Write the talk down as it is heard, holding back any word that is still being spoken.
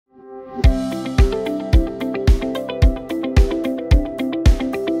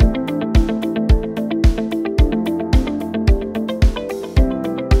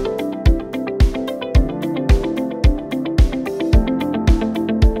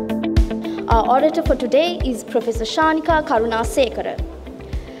Our orator for today is Professor Shanika Karunasekera.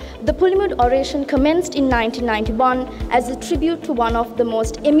 The Pulimood Oration commenced in 1991 as a tribute to one of the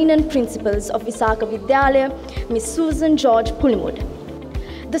most eminent principals of Visakha Vidyalaya, Miss Susan George Pulimood.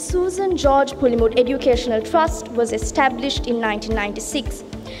 The Susan George Pulimood Educational Trust was established in 1996,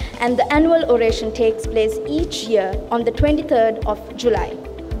 and the annual oration takes place each year on the 23rd of July.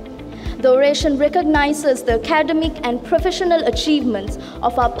 The oration recognizes the academic and professional achievements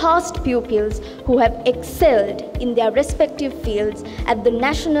of our past pupils who have excelled in their respective fields at the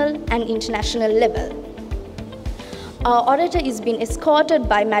national and international level. Our orator is being escorted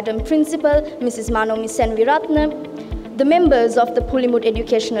by Madam Principal, Mrs. Manomi Senviratne, the members of the Pulimood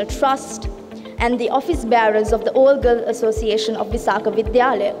Educational Trust, and the office bearers of the All Girl Association of Visakha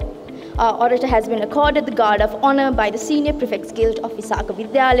Vidyalaya. Our orator has been accorded the Guard of Honor by the Senior Prefects Guild of Visakha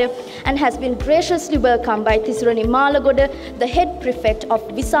Vidyalaya and has been graciously welcomed by Tisrani Malagoda, the head prefect of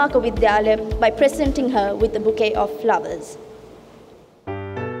Visakha Vidyalaya, by presenting her with a bouquet of flowers.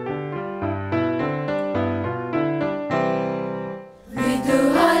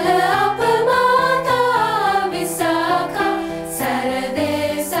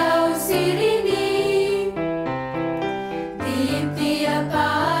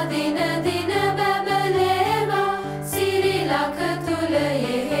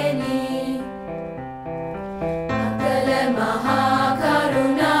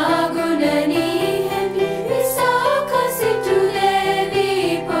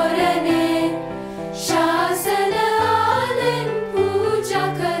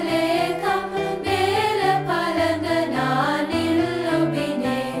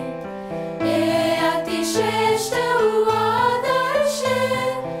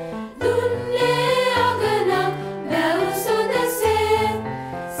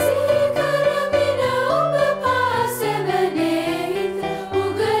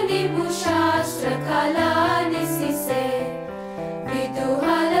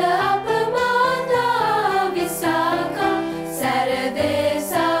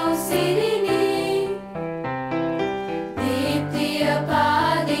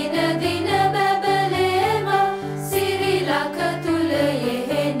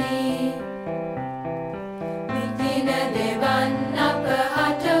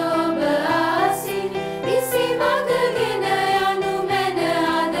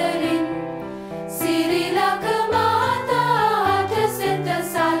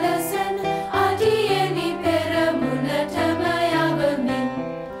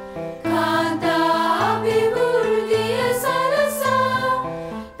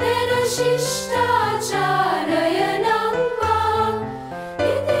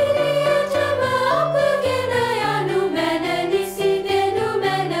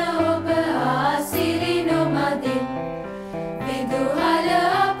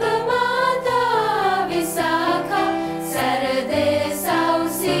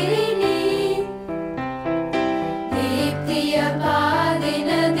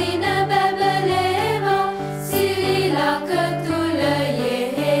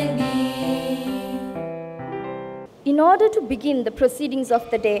 In order to begin the proceedings of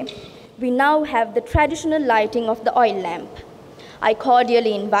the day, we now have the traditional lighting of the oil lamp. I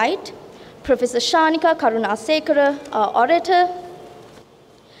cordially invite Professor Shanika Karunasekera, our orator,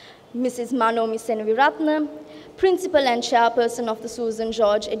 Mrs. Manomi Senviratne, Principal and Chairperson of the Susan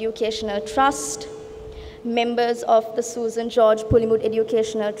George Educational Trust, members of the Susan George Pulimood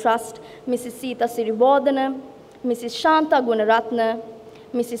Educational Trust, Mrs. Sita Siribodhana, Mrs. Shanta Gunaratne,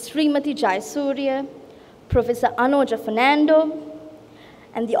 Mrs. Srimati Jayasuriya, Professor Anoja Fernando,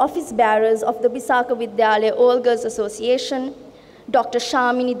 and the office bearers of the Visakha Vidyalaya All Girls Association, Dr.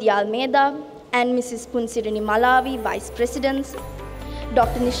 Shamini Dialmeda and Mrs. Punsirani Malavi, Vice Presidents,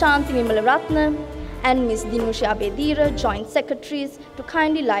 Dr. Nishanti Vimalaratne and Ms. Dinusha Abedira, Joint Secretaries, to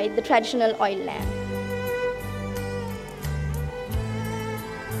kindly light the traditional oil lamp.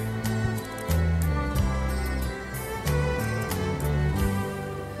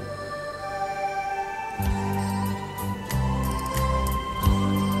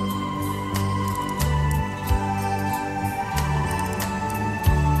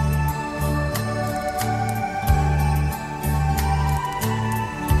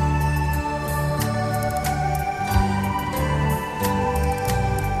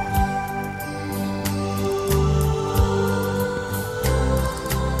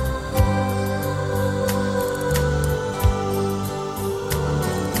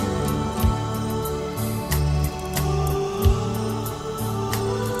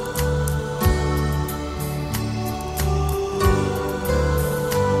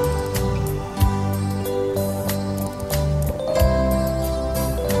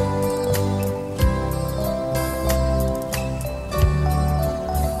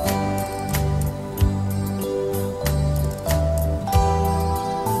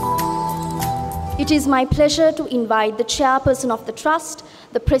 It is my pleasure to invite the chairperson of the trust,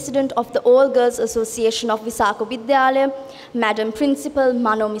 the president of the All Girls Association of Visakha Vidyalaya, Madam Principal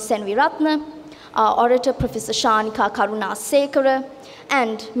Manomi Senviratne, our orator Professor Shanika Karunasekera,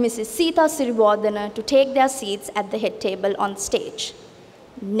 and Mrs. Sita Siriwardana to take their seats at the head table on stage.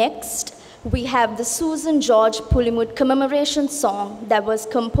 Next, we have the Susan George Pulimood commemoration song that was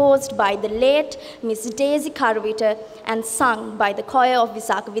composed by the late Miss Daisy Karavita and sung by the choir of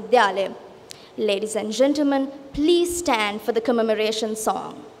Visakha Vidyalaya. Ladies and gentlemen, please stand for the commemoration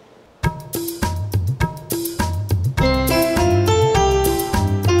song.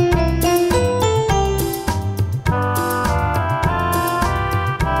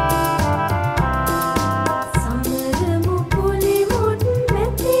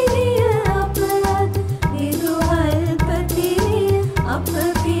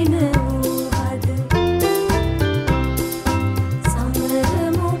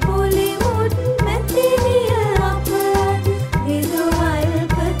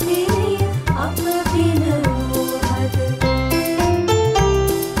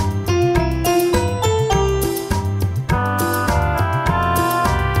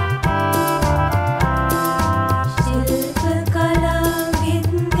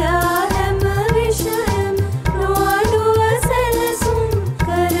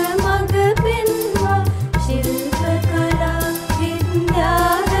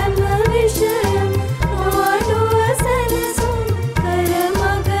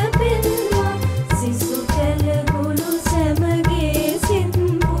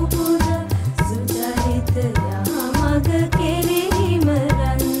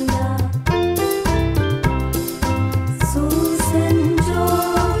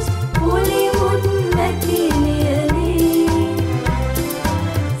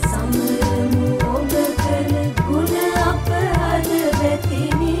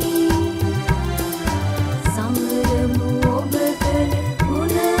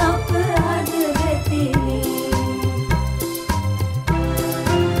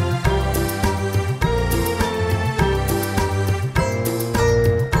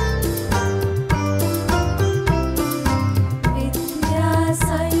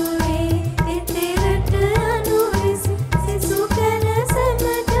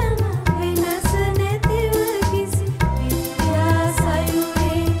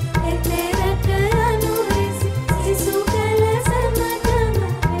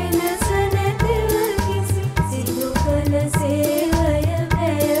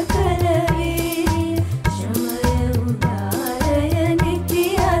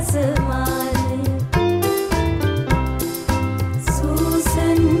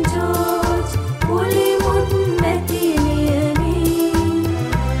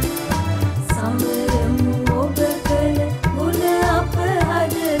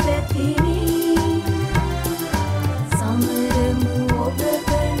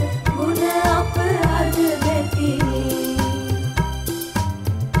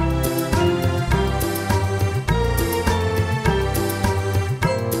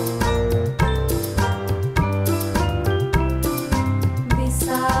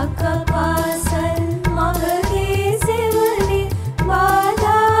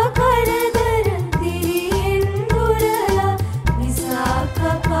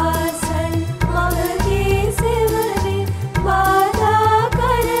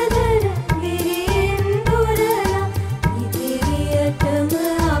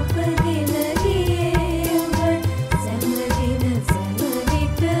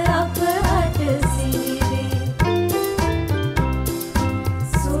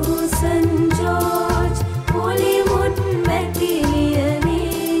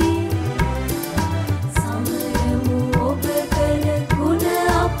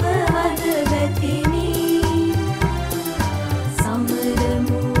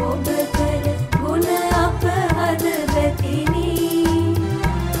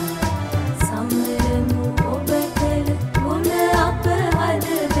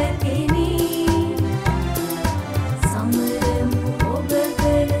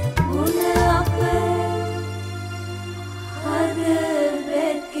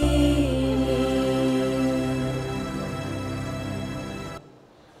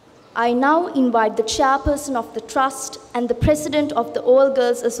 I now invite the chairperson of the trust and the president of the All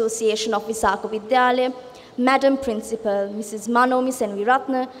Girls Association of Visakha Vidyalaya, Madam Principal, Mrs. Manomi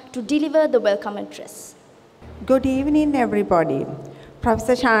Senviratne, to deliver the welcome address. Good evening, everybody.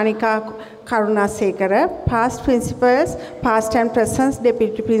 Professor Shanika Karunasekera, past principals, past and present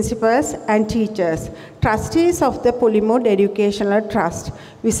deputy principals, and teachers, trustees of the Pulimood Educational Trust,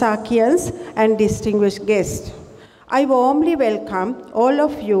 Visakhians, and distinguished guests. I warmly welcome all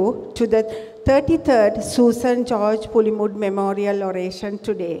of you to the 33rd Susan George Pulimood Memorial Oration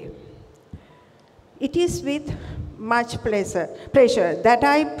today. It is with much pleasure that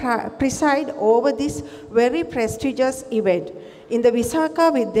I preside over this very prestigious event in the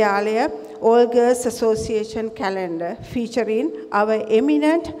Visakha Vidyalaya All Girls Association calendar, featuring our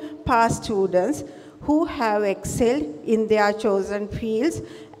eminent past students who have excelled in their chosen fields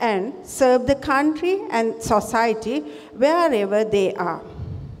and serve the country and society wherever they are.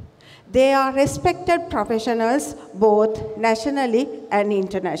 They are respected professionals both nationally and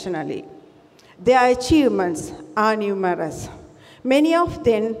internationally. Their achievements are numerous. Many of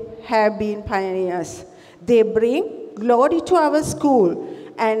them have been pioneers. They bring glory to our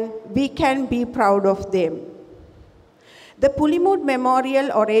school, and we can be proud of them. The Pulimood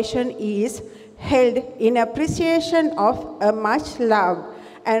Memorial Oration is held in appreciation of a much loved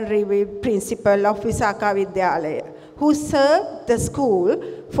and revered principal of Visakha Vidyalaya, who served the school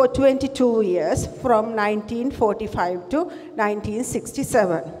for 22 years from 1945 to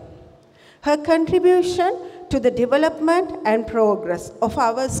 1967. Her contribution to the development and progress of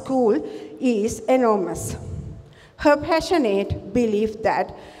our school is enormous. Her passionate belief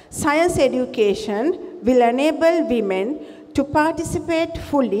that science education will enable women to participate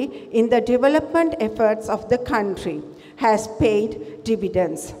fully in the development efforts of the country has paid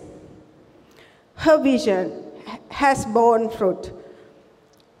dividends. Her vision has borne fruit.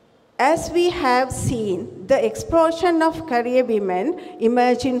 As we have seen the explosion of career women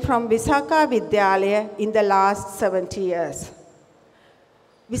emerging from Visakha Vidyalaya in the last 70 years.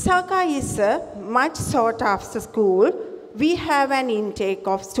 Visakha is a much sought after school. We have an intake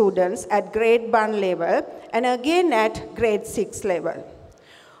of students at grade 1 level and again at grade 6 level.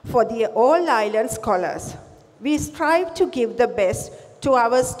 For the all island scholars, we strive to give the best to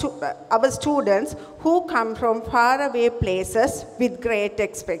our students who come from faraway places with great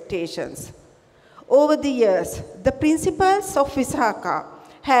expectations. Over the years, the principals of Visakha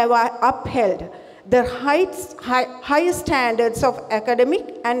have upheld the high standards of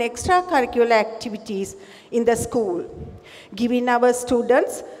academic and extracurricular activities in the school, giving our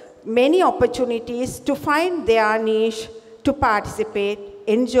students many opportunities to find their niche, to participate,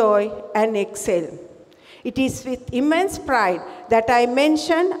 enjoy, and excel. It is with immense pride that I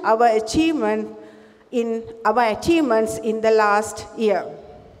mention our achievements in the last year.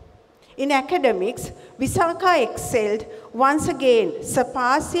 In academics, Visakha excelled once again,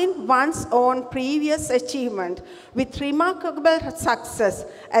 surpassing one's own previous achievement with remarkable success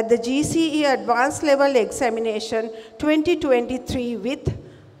at the GCE Advanced Level Examination 2023 with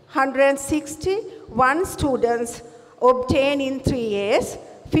 161 students obtained in 3 A's,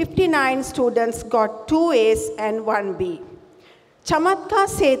 59 students got 2 A's and 1 B. Chamatka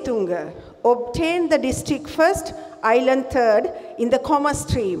Setunga obtained the district first, island third in the commerce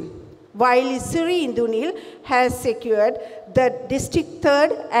stream, while Isuri Indunil has secured the district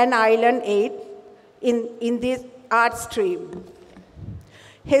third and island 8 in the art stream.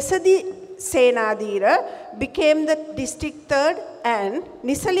 Hesadi Senadira became the district third and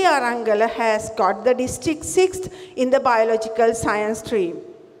Nisali Arangala has got the district sixth in the biological science stream.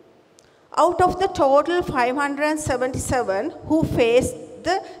 Out of the total 577 who faced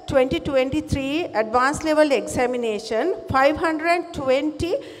the 2023 advanced level examination,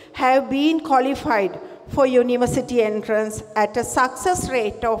 520 have been qualified for university entrance at a success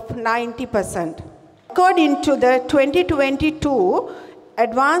rate of 90%. According to the 2022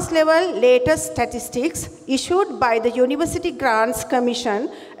 advanced level latest statistics issued by the University Grants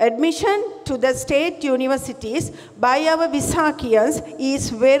Commission, admission to the state universities by our Visakhians is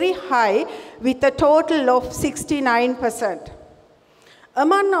very high with a total of 69%.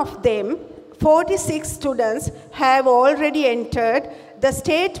 Among of them, 46 students have already entered the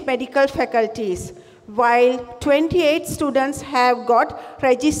state medical faculties, while 28 students have got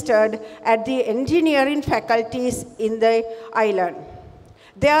registered at the engineering faculties in the island.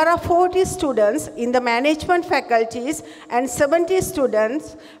 There are 40 students in the management faculties and 70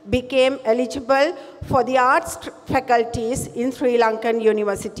 students became eligible for the arts faculties in Sri Lankan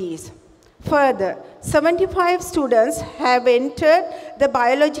universities. Further, 75 students have entered the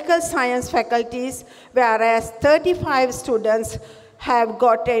biological science faculties, whereas 35 students have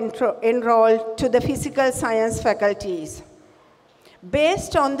got enrolled to the physical science faculties.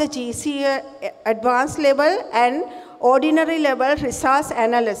 Based on the GCE advanced level and ordinary level resource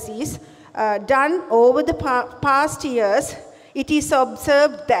analysis done over the past years, it is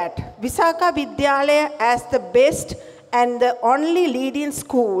observed that Visakha Vidyalaya as the best and the only leading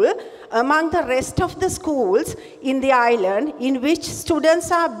school among the rest of the schools in the island in which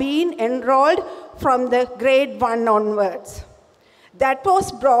students are being enrolled from the grade 1 onwards. that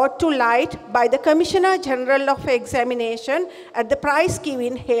was brought to light by the Commissioner General of Examination at the prize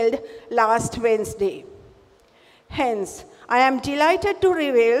giving held last Wednesday. Hence, I am delighted to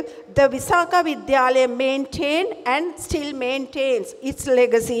reveal the Visakha Vidyalaya maintained and still maintains its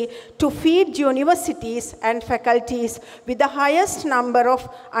legacy to feed universities and faculties with the highest number of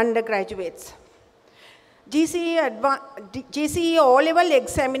undergraduates. GCE O-Level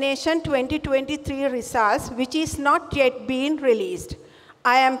Examination 2023 results, which is not yet been released,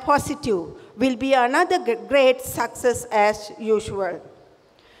 I am positive will be another great success as usual.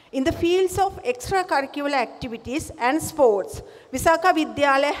 In the fields of extracurricular activities and sports, Visakha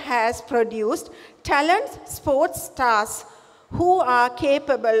Vidyalaya has produced talented sports stars who are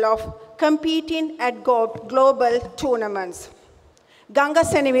capable of competing at global tournaments. Ganga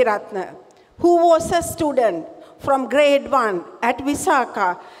Seneviratne, who was a student from grade 1 at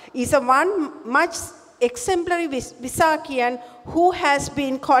Visakha, is a much exemplary Visakhian who has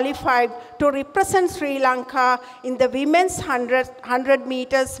been qualified to represent Sri Lanka in the women's 100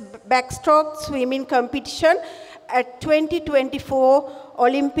 meters backstroke swimming competition at 2024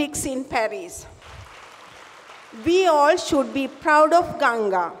 Olympics in Paris. We all should be proud of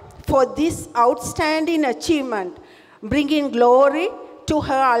Ganga for this outstanding achievement, bringing glory to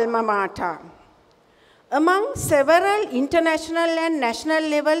her alma mater. Among several international and national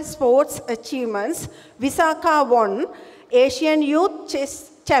level sports achievements, Visakha won Asian Youth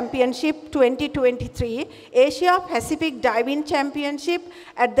Chess Championship 2023, Asia Pacific Diving Championship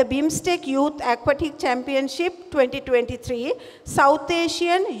at the BIMSTEC Youth Aquatic Championship 2023, South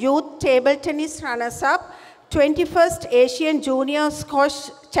Asian Youth Table Tennis Runners-Up, 21st Asian Junior Squash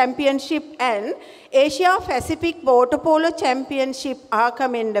Championship and Asia Pacific Water Polo Championship are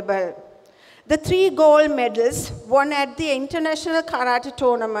commendable. The 3 gold medals won at the International Karate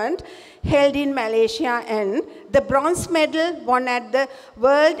Tournament held in Malaysia and the bronze medal won at the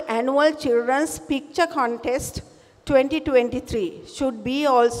World Annual Children's Picture Contest 2023 should be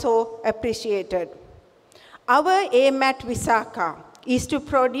also appreciated. Our aim at Visakha is to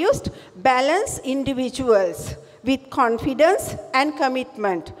produce balanced individuals with confidence and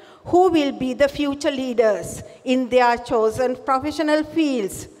commitment who will be the future leaders in their chosen professional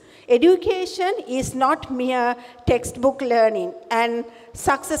fields. Education is not mere textbook learning and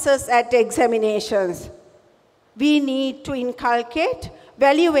successes at examinations. We need to inculcate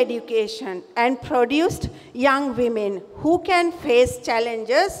value education and produce young women who can face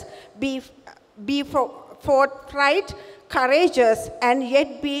challenges, be forthright, courageous, and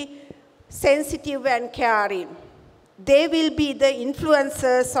yet be sensitive and caring. They will be the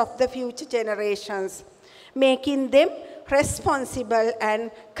influencers of the future generations, making them responsible and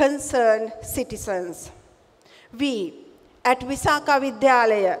concerned citizens. We at Visakha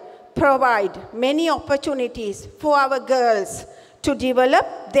Vidyalaya provide many opportunities for our girls to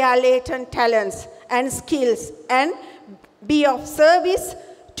develop their latent talents and skills and be of service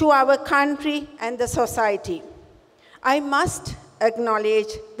to our country and the society. I must acknowledge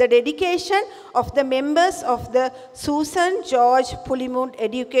the dedication of the members of the Susan George Pulimood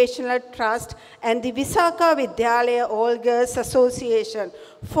Educational Trust and the Visakha Vidyalaya All Girls Association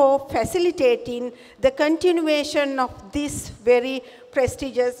for facilitating the continuation of this very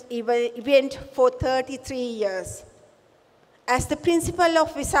prestigious event for 33 years. As the principal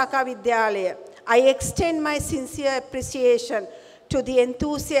of Visakha Vidyalaya, I extend my sincere appreciation to the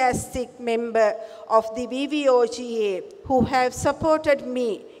enthusiastic member of the VVOGA who have supported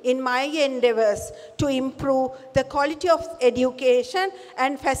me in my endeavors to improve the quality of education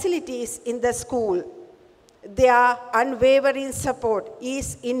and facilities in the school. Their unwavering support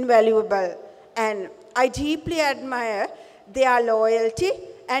is invaluable, and I deeply admire their loyalty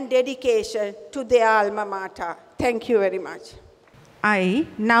and dedication to their alma mater. Thank you very much. I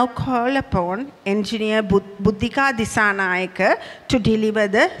now call upon Engineer Buddhika Disanayaka to deliver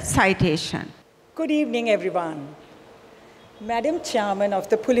the citation. Good evening, everyone. Madam Chairman of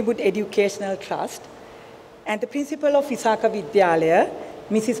the Pulimood Educational Trust and the Principal of Visakha Vidyalaya,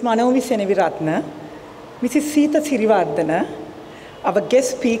 Mrs. Manomi Seneviratne, Mrs. Sita Sirivardhana, our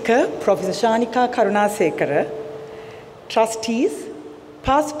guest speaker, Professor Shanika Karunasekera, trustees,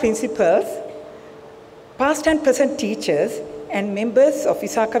 past principals, past and present teachers, and members of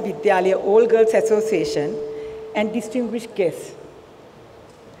Visakha Vidyalaya All Girls Association, and distinguished guests.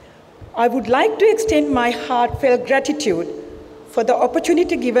 I would like to extend my heartfelt gratitude for the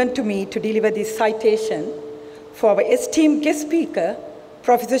opportunity given to me to deliver this citation for our esteemed guest speaker,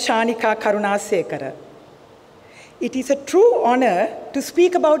 Professor Shanika Karunasekera. It is a true honor to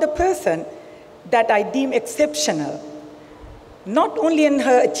speak about a person that I deem exceptional, not only in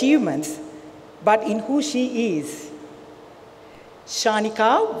her achievements, but in who she is.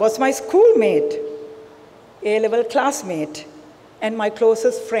 Shanika was my schoolmate, A-level classmate, and my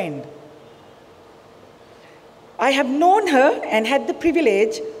closest friend. I have known her and had the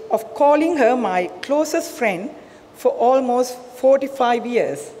privilege of calling her my closest friend for almost 45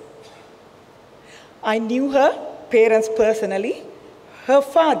 years. I knew her parents personally. Her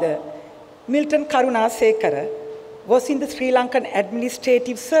father, Milton Karunasekera, was in the Sri Lankan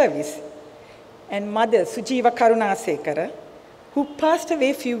Administrative Service, and mother, Sujiva Karunasekera, who passed away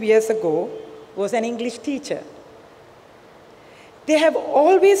a few years ago, was an English teacher. They have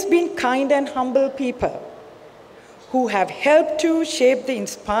always been kind and humble people who have helped to shape the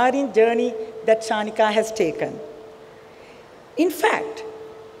inspiring journey that Shanika has taken. In fact,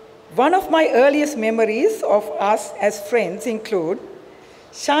 one of my earliest memories of us as friends include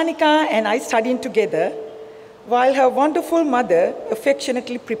Shanika and I studying together while her wonderful mother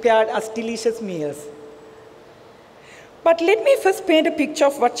affectionately prepared us delicious meals. But let me first paint a picture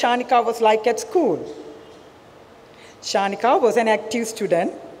of what Shanika was like at school. Shanika was an active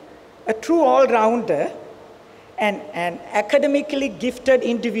student, a true all-rounder, and an academically gifted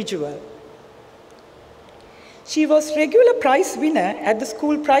individual. She was regular prize winner at the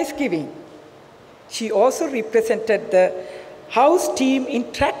school prize giving. She also represented the house team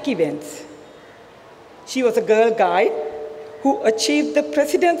in track events. She was a Girl Guide who achieved the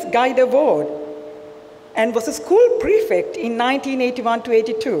President's Guide Award and was a school prefect in 1981 to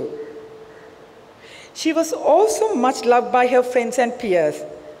 82. She was also much loved by her friends and peers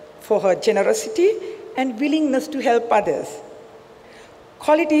for her generosity and willingness to help others,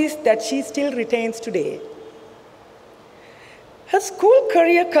 qualities that she still retains today. Her school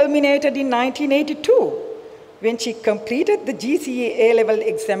career culminated in 1982 when she completed the GCE A-level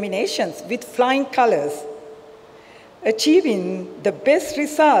examinations with flying colors, achieving the best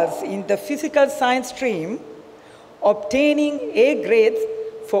results in the physical science stream, obtaining A grades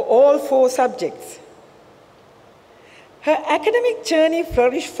for all 4 subjects. Her academic journey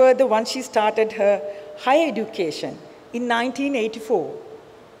flourished further once she started her higher education in 1984.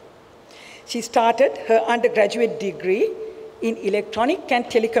 She started her undergraduate degree in electronic and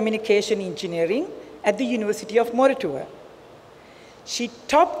telecommunication engineering at the University of Moratuwa. She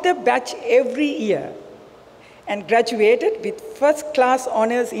topped the batch every year and graduated with first-class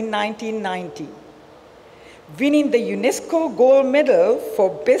honors in 1990, winning the UNESCO Gold Medal for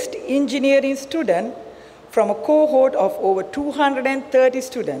Best Engineering Student from a cohort of over 230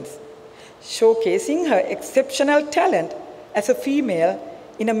 students, showcasing her exceptional talent as a female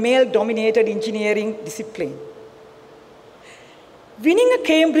in a male-dominated engineering discipline. Winning a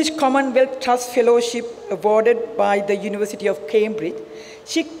Cambridge Commonwealth Trust Fellowship awarded by the University of Cambridge,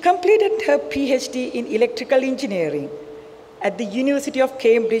 she completed her PhD in electrical engineering at the University of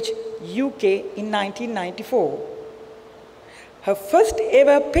Cambridge, UK in 1994. Her first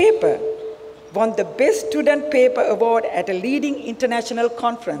ever paper won the Best Student Paper Award at a leading international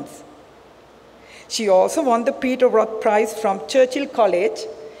conference. She also won the Peter Roth Prize from Churchill College,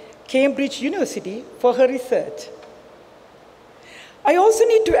 Cambridge University for her research. I also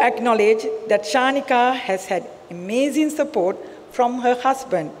need to acknowledge that Shanika has had amazing support from her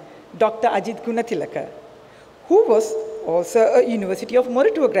husband, Dr. Ajit Gunatilaka, who was also a University of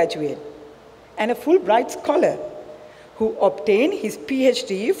Moratuwa graduate and a Fulbright scholar who obtained his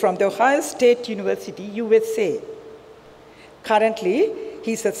PhD from the Ohio State University, USA. Currently,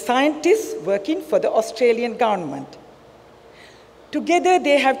 he's a scientist working for the Australian government. Together,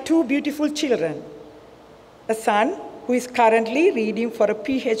 they have 2 beautiful children, a son who is currently reading for a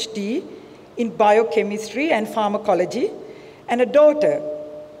PhD in biochemistry and pharmacology, and a daughter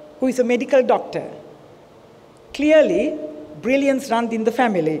who is a medical doctor. Clearly, brilliance runs in the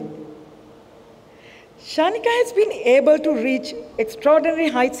family. Shanika has been able to reach extraordinary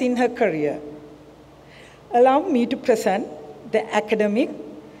heights in her career. Allow me to present the academic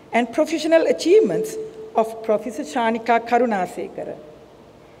and professional achievements of Professor Shanika Karunasekera.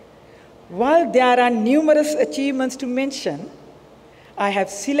 While there are numerous achievements to mention, I have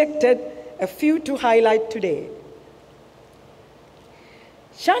selected a few to highlight today.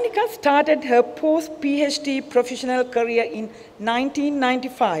 Shanika started her post-PhD professional career in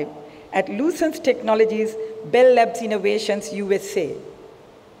 1995 at Lucent Technologies Bell Labs Innovations, USA.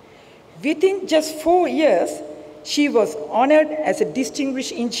 Within just 4 years, she was honored as a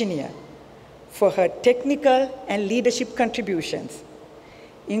distinguished engineer for her technical and leadership contributions,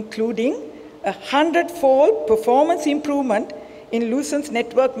 including a 100-fold performance improvement in Lucent's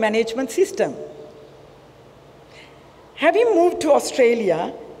network management system. Having moved to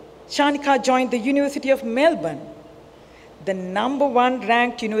Australia, Shanika joined the University of Melbourne, the #1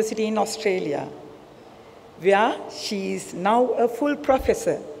 ranked university in Australia, where she is now a full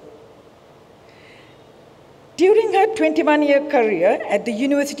professor. During her 21-year career at the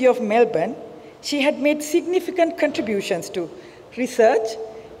University of Melbourne, she had made significant contributions to research,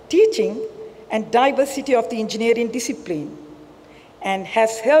 teaching, and diversity of the engineering discipline, and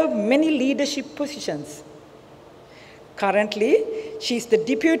has held many leadership positions. Currently, she is the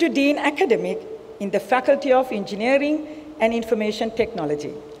Deputy Dean Academic in the Faculty of Engineering and Information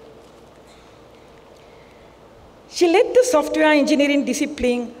Technology. She led the software engineering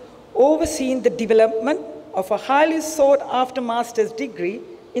discipline, overseeing the development of a highly sought-after master's degree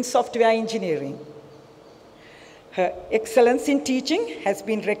in software engineering. Her excellence in teaching has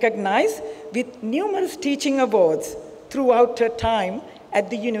been recognized with numerous teaching awards throughout her time at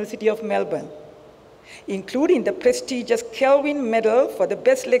the University of Melbourne, including the prestigious Kelvin Medal for the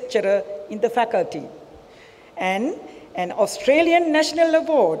Best Lecturer in the Faculty, and an Australian National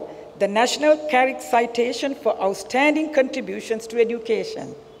Award, the National Carrick Citation for Outstanding Contributions to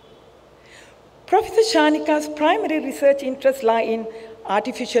Education. Professor Shanika's primary research interests lie in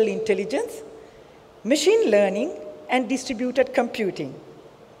artificial intelligence, machine learning, and distributed computing.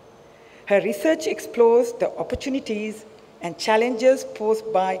 Her research explores the opportunities and challenges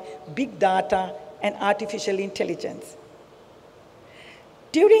posed by big data and artificial intelligence.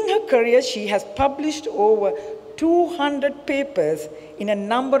 During her career, she has published over 200 papers in a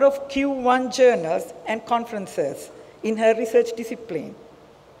number of Q1 journals and conferences in her research discipline.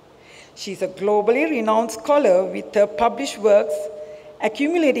 She is a globally renowned scholar with her published works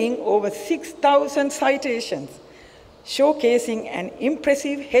accumulating over 6,000 citations, showcasing an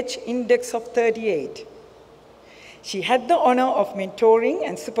impressive H index of 38. She had the honor of mentoring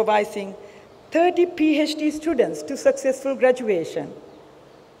and supervising 30 PhD students to successful graduation.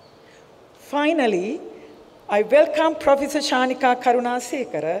 Finally, I welcome Professor Shanika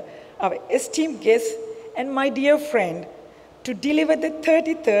Karunasekera, our esteemed guest and my dear friend, to deliver the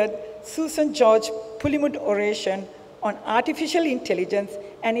 33rd Susan George Pulimood Oration on artificial intelligence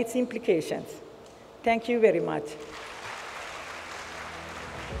and its implications. Thank you very much.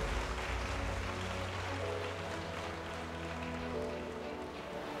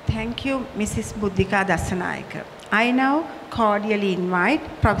 Thank you, Mrs. Buddhika Dasanayake. I now cordially invite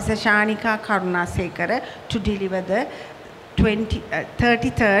Professor Shanika Karunasekera to deliver the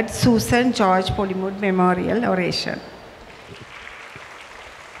 33rd Susan George Pulimood Memorial Oration.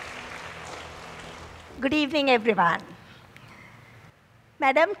 Good evening, everyone.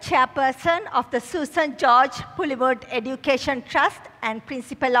 Madam Chairperson of the Susan George Pulimood Education Trust and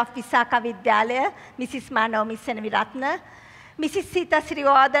Principal of Visakha Vidyalaya, Mrs. Manomi Senaviratna, Mrs. Sita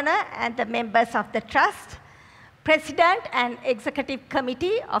Sirivardhana and the members of the Trust, President and Executive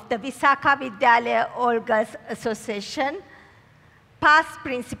Committee of the Visakha Vidyalaya All Girls Association, past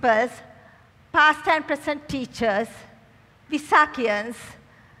principals, past and present teachers, Visakhians,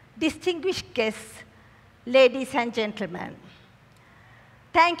 distinguished guests, ladies and gentlemen.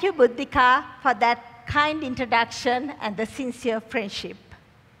 Thank you, Buddhika, for that kind introduction and the sincere friendship.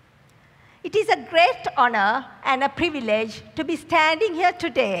 It is a great honor and a privilege to be standing here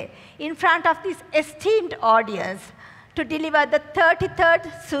today in front of this esteemed audience to deliver the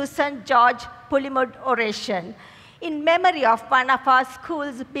 33rd Susan George Pulimood Oration in memory of one of our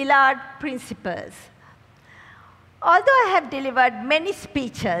school's beloved principals. Although I have delivered many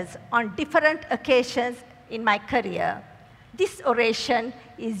speeches on different occasions in my career, this oration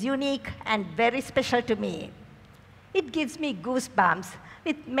is unique and very special to me. It gives me goosebumps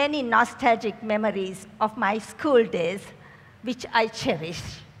with many nostalgic memories of my school days, which I cherish.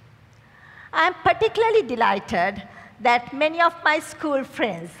 I am particularly delighted that many of my school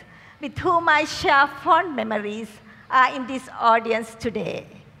friends with whom I share fond memories are in this audience today.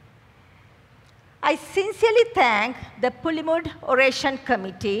 I sincerely thank the Pulimood Oration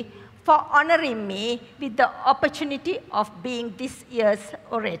Committee for honoring me with the opportunity of being this year's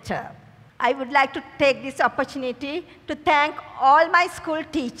orator. I would like to take this opportunity to thank all my school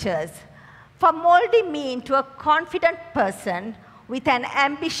teachers for molding me into a confident person with an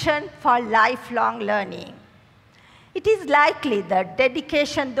ambition for lifelong learning. It is likely the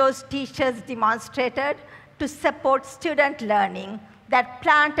dedication those teachers demonstrated to support student learning that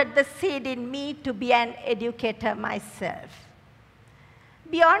planted the seed in me to be an educator myself.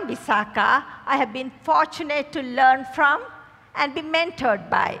 Beyond Visakha, I have been fortunate to learn from and be mentored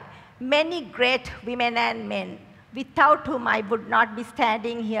by many great women and men without whom I would not be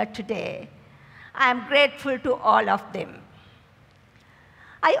standing here today. I am grateful to all of them.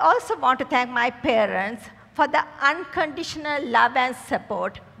 I also want to thank my parents for the unconditional love and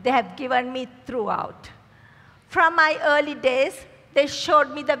support they have given me throughout. From my early days, they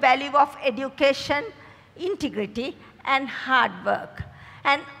showed me the value of education, integrity, and hard work,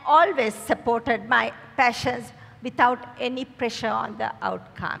 and always supported my passions without any pressure on the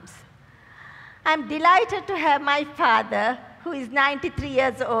outcomes. I'm delighted to have my father, who is 93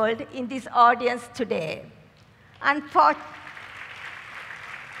 years old, in this audience today.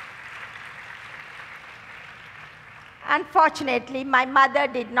 Unfortunately, my mother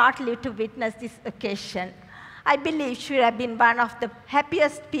did not live to witness this occasion. I believe she would have been one of the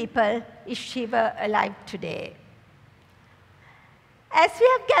happiest people if she were alive today. As we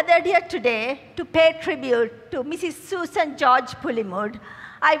have gathered here today to pay tribute to Mrs. Susan George Pulimood,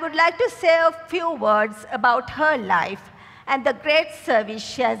 I would like to say a few words about her life and the great service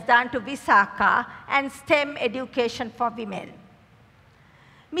she has done to Visakha and STEM education for women.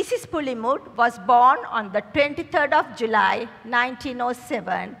 Mrs. Pulimood was born on the 23rd of July,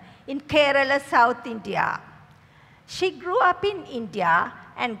 1907, in Kerala, South India. She grew up in India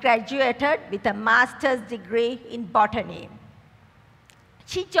and graduated with a master's degree in botany.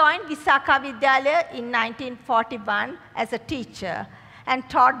 She joined Visakha Vidyalaya in 1941 as a teacher and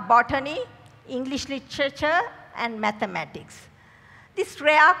taught botany, English literature, and mathematics. This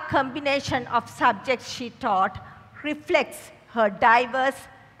rare combination of subjects she taught reflects her diverse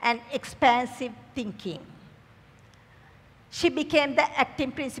and expansive thinking. She became the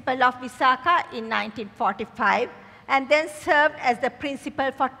acting principal of Visakha in 1945 and then served as the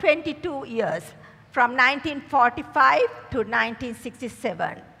principal for 22 years, from 1945 to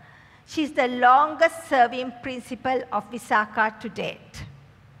 1967. She is the longest serving principal of Visakha to date.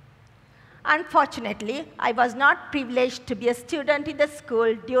 Unfortunately, I was not privileged to be a student in the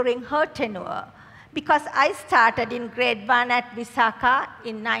school during her tenure because I started in grade 1 at Visakha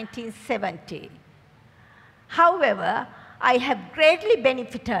in 1970. However, I have greatly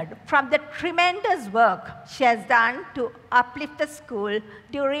benefited from the tremendous work she has done to uplift the school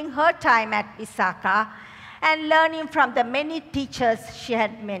during her time at Visakha and learning from the many teachers she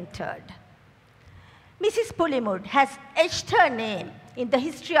had mentored. Mrs. Pulimood has etched her name in the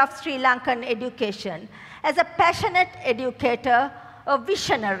history of Sri Lankan education as a passionate educator, a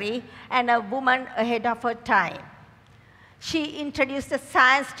visionary, and a woman ahead of her time. She introduced the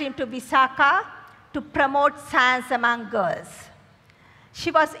science stream to Visakha to promote science among girls.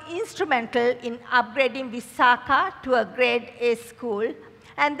 She was instrumental in upgrading Visakha to a grade A school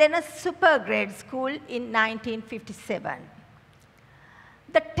and then a super grade school in 1957.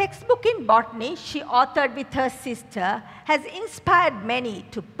 The textbook in botany she authored with her sister has inspired many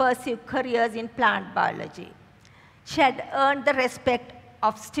to pursue careers in plant biology. She had earned the respect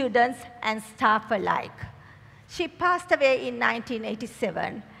of students and staff alike. She passed away in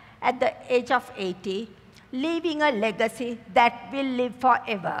 1987 at the age of 80, leaving a legacy that will live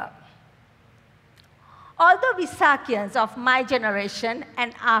forever. Although Visakhians of my generation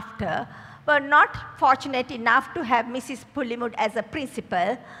and after were not fortunate enough to have Mrs. Pulimood as a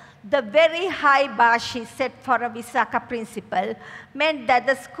principal, the very high bar she set for a Visakha principal meant that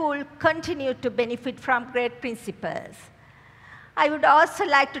the school continued to benefit from great principals. I would also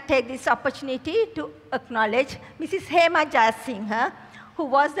like to take this opportunity to acknowledge Mrs. Hema Jayasinghe, who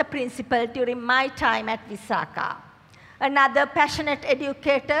was the principal during my time at Visakha, another passionate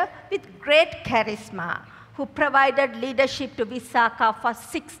educator with great charisma, who provided leadership to Visakha for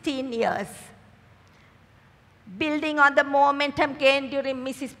 16 years. Building on the momentum gained during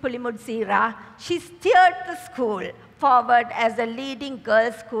Mrs. Pulimood's era, she steered the school forward as a leading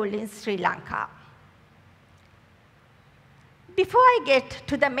girls' school in Sri Lanka. Before I get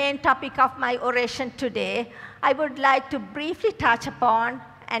to the main topic of my oration today, I would like to briefly touch upon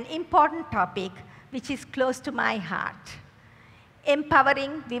an important topic which is close to my heart: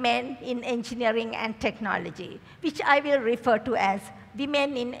 empowering women in engineering and technology, which I will refer to as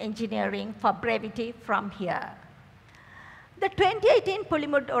Women in Engineering for brevity from here. The 2018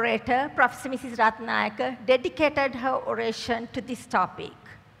 Pulimood orator, Prof. Mrs. Ratnayaka, dedicated her oration to this topic.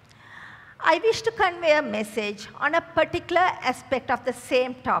 I wish to convey a message on a particular aspect of the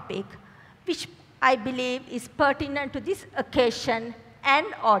same topic, which I believe is pertinent to this occasion and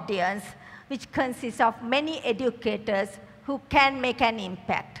audience, which consists of many educators who can make an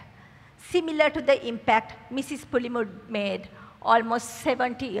impact, similar to the impact Mrs. Pulimood made almost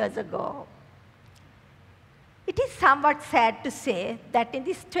 70 years ago. It is somewhat sad to say that in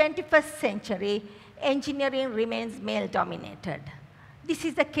this 21st century, engineering remains male-dominated. This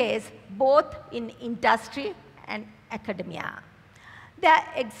is the case both in industry and academia. There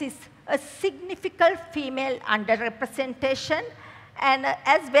exists a significant female underrepresentation and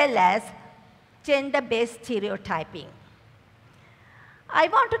as well as gender-based stereotyping. I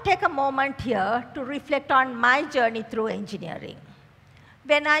want to take a moment here to reflect on my journey through engineering.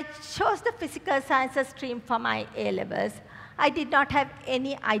 When I chose the physical sciences stream for my A-levels, I did not have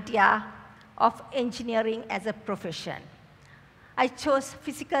any idea of engineering as a profession. I chose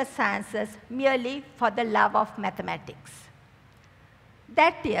physical sciences merely for the love of mathematics.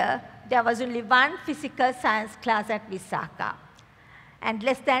 That year, there was only one physical science class at Visakha, and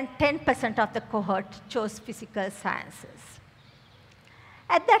less than 10% of the cohort chose physical sciences.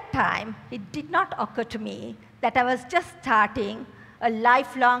 At that time, it did not occur to me that I was just starting a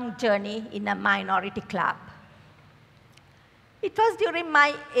lifelong journey in a minority club. It was during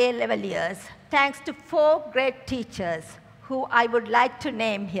my A-level years, thanks to 4 great teachers who I would like to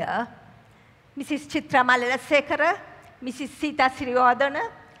name here, Mrs. Karunasekera, Mrs. Sita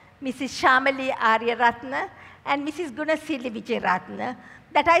Siriwadana, Mrs. Shamali Aryaratna, and Mrs. Gunasili Vijayaratna,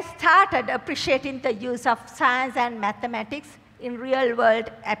 that I started appreciating the use of science and mathematics in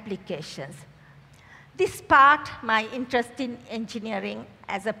real-world applications. This sparked my interest in engineering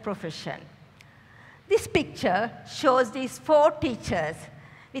as a profession. This picture shows these 4 teachers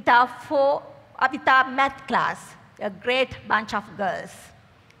with our math class, a great bunch of girls.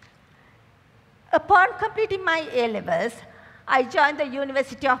 Upon completing my A-levels, I joined the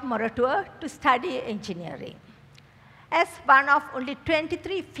University of Moratuwa to study engineering. As one of only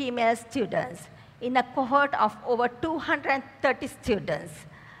 23 female students in a cohort of over 230 students,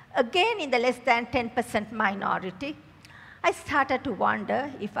 again in the less than 10% minority, I started to wonder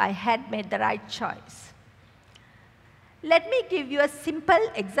if I had made the right choice. Let me give you a simple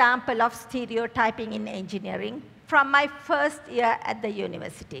example of stereotyping in engineering from my first year at the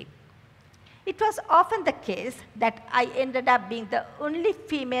university. It was often the case that I ended up being the only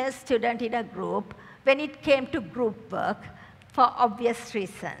female student in a group when it came to group work for obvious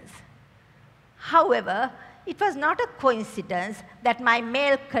reasons. However, it was not a coincidence that my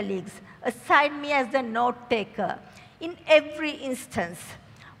male colleagues assigned me as the note taker in every instance,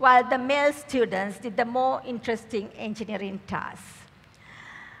 while the male students did the more interesting engineering tasks.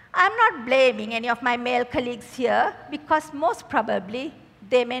 I'm not blaming any of my male colleagues here because most probably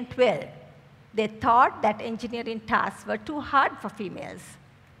they meant well. They thought that engineering tasks were too hard for females,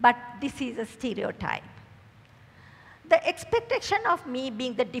 but this is a stereotype. The expectation of me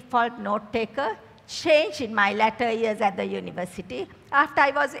being the default note taker changed in my latter years at the university after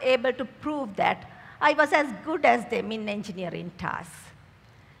I was able to prove that I was as good as them in engineering tasks.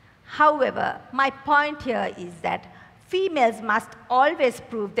 However, my point here is that females must always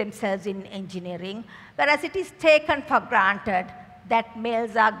prove themselves in engineering, whereas it is taken for granted that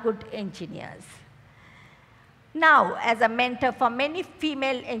males are good engineers. Now, as a mentor for many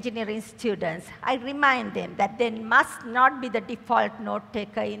female engineering students, I remind them that they must not be the default note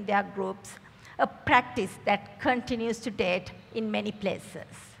taker in their groups, a practice that continues to date in many places.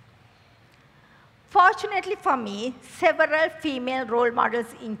 Fortunately for me, several female role models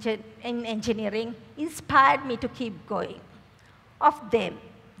in engineering inspired me to keep going. Of them,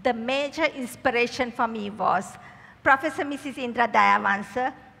 the major inspiration for me was Professor Mrs. Indra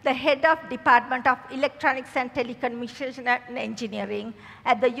Dayavansa, the head of Department of Electronics and Telecommunication Engineering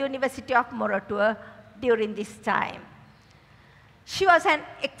at the University of Moratuwa during this time. She was an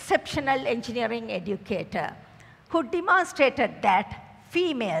exceptional engineering educator who demonstrated that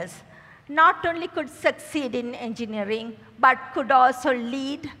females not only could succeed in engineering, but could also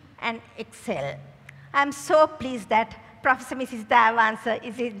lead and excel. I'm so pleased that Professor Mrs. Dayavansa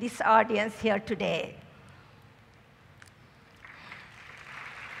is in this audience here today.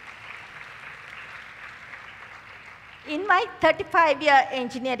 In my 35-year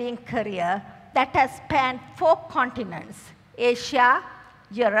engineering career that has spanned 4 continents, Asia,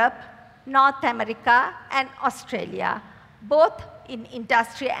 Europe, North America, and Australia, both in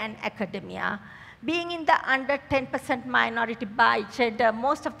industry and academia, being in the under 10% minority by gender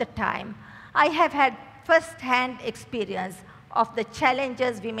most of the time, I have had first-hand experience of the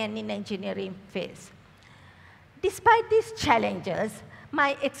challenges women in engineering face. Despite these challenges,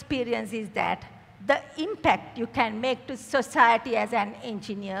 my experience is that the impact you can make to society as an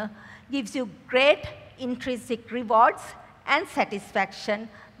engineer gives you great intrinsic rewards and satisfaction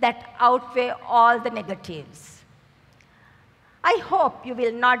that outweigh all the negatives. I hope you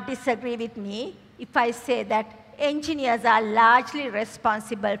will not disagree with me if I say that engineers are largely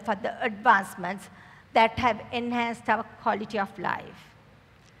responsible for the advancements that have enhanced our quality of life.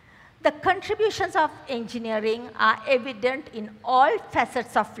 The contributions of engineering are evident in all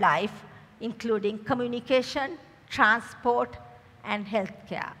facets of life, including communication, transport, and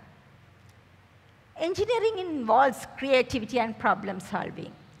healthcare. Engineering involves creativity and problem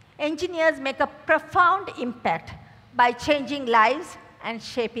solving. Engineers make a profound impact by changing lives and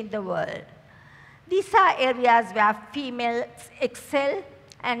shaping the world. These are areas where females excel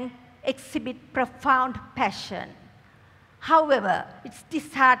and exhibit profound passion. However, it's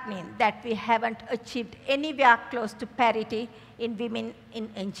disheartening that we haven't achieved anywhere close to parity in women in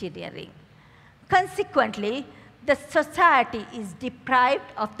engineering. Consequently, the society is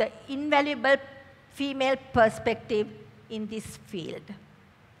deprived of the invaluable female perspective in this field.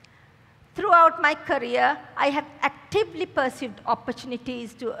 Throughout my career, I have actively pursued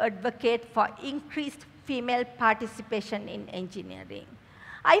opportunities to advocate for increased female participation in engineering.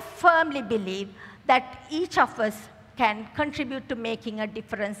 I firmly believe that each of us can contribute to making a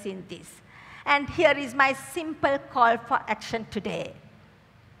difference in this. And here is my simple call for action today.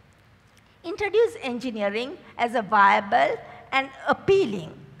 Introduce engineering as a viable and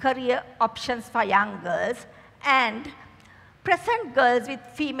appealing career options for young girls, and present girls with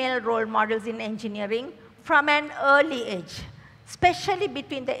female role models in engineering from an early age, especially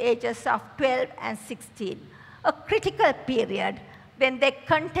between the ages of 12 and 16, a critical period when they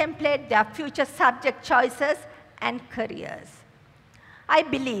contemplate their future subject choices and careers. I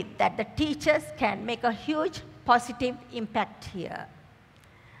believe that the teachers can make a huge positive impact here.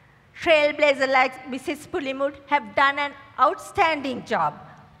 Trailblazers like Mrs. Pulimood have done an outstanding job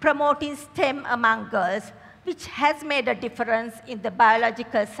promoting STEM among girls, which has made a difference in the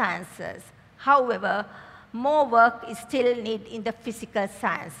biological sciences. However, more work is still needed in the physical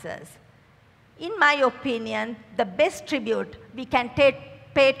sciences. In my opinion, the best tribute we can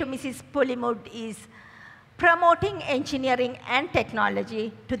pay to Mrs. Pulimood is promoting engineering and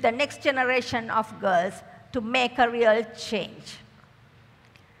technology to the next generation of girls to make a real change.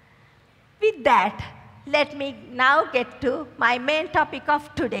 With that, let me now get to my main topic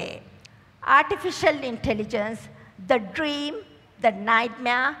of today: artificial intelligence, the dream, the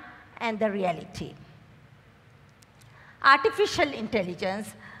nightmare, and the reality. Artificial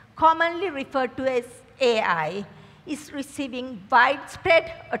intelligence, commonly referred to as AI, is receiving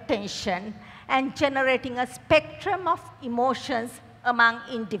widespread attention and generating a spectrum of emotions among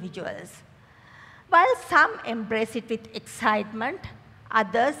individuals. While some embrace it with excitement,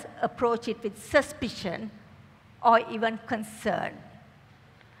 others approach it with suspicion or even concern.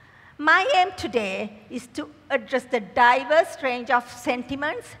 My aim today is to address the diverse range of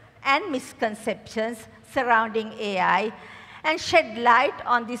sentiments and misconceptions surrounding AI and shed light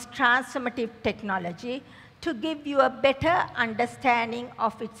on this transformative technology to give you a better understanding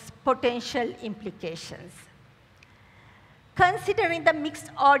of its potential implications. Considering the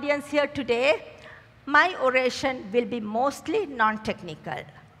mixed audience here today, my oration will be mostly non-technical.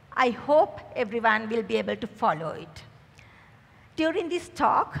 I hope everyone will be able to follow it. During this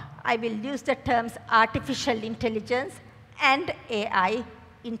talk, I will use the terms artificial intelligence and AI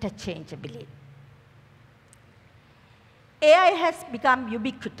interchangeably. AI has become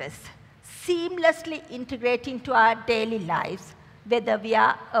ubiquitous, seamlessly integrating into our daily lives, whether we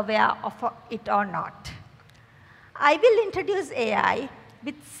are aware of it or not. I will introduce AI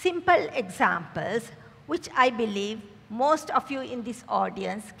with simple examples, which I believe most of you in this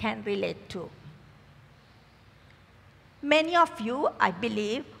audience can relate to. Many of you, I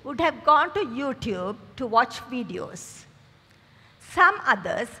believe, would have gone to YouTube to watch videos. Some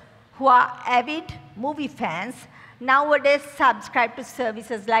others, who are avid movie fans, nowadays subscribe to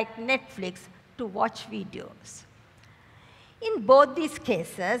services like Netflix to watch videos. In both these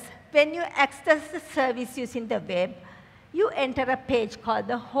cases, when you access the service using the web, you enter a page called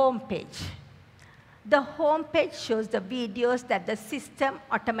the home page. The home page shows the videos that the system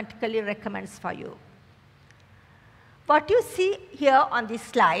automatically recommends for you. What you see here on this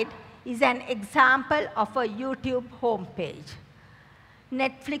slide is an example of a YouTube home page.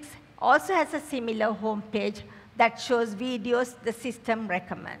 Netflix also has a similar home page that shows videos the system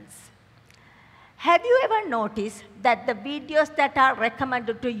recommends. Have you ever noticed that the videos that are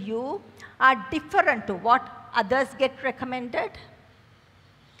recommended to you are different to what others get recommended?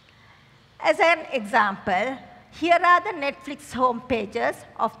 As an example, here are the Netflix home pages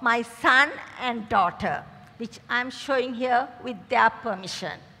of my son and daughter, which I'm showing here with their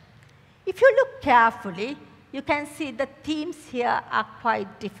permission. If you look carefully, you can see the themes here are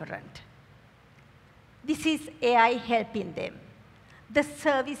quite different. This is AI helping them. The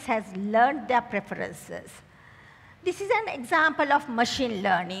service has learned their preferences. This is an example of machine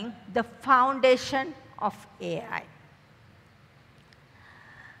learning, the foundation of AI.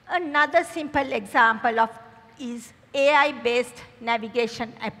 Another simple example is AI-based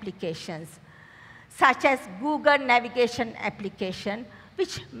navigation applications, such as Google navigation application,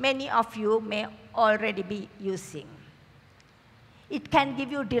 which many of you may already be using. It can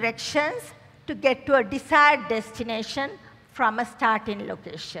give you directions to get to a desired destination from a starting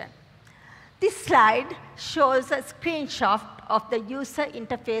location. This slide shows a screenshot of the user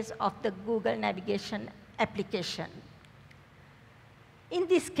interface of the Google navigation application. In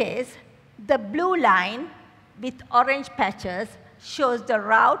this case, the blue line with orange patches shows the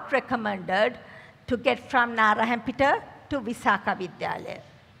route recommended to get from Narayampeta to Visakha Vidyalaya.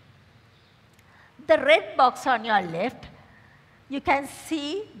 The red box on your left, you can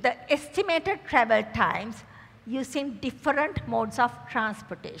see the estimated travel times using different modes of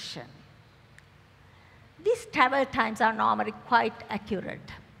transportation. These travel times are normally quite accurate.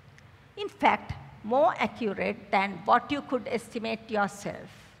 In fact, more accurate than what you could estimate yourself.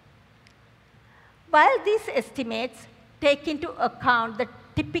 While these estimates take into account the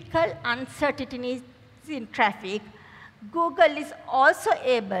typical uncertainties in traffic, Google is also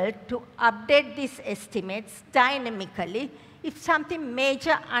able to update these estimates dynamically if something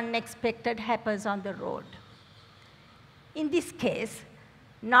major unexpected happens on the road. In this case,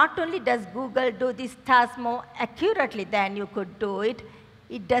 not only does Google do this task more accurately than you could do it,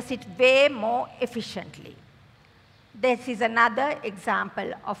 it does it way more efficiently. This is another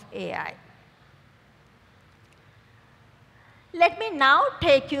example of AI. Let me now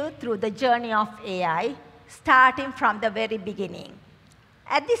take you through the journey of AI, starting from the very beginning.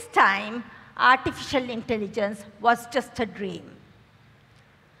 At this time, artificial intelligence was just a dream.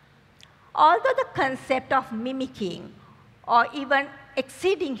 Although the concept of mimicking or even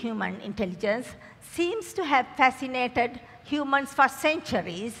exceeding human intelligence seems to have fascinated humans for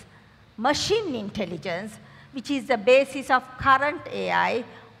centuries, machine intelligence, which is the basis of current AI,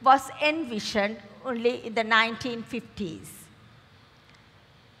 was envisioned only in the 1950s.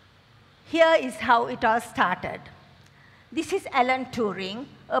 Here is how it all started. This is Alan Turing,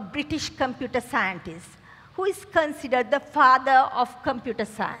 a British computer scientist who is considered the father of computer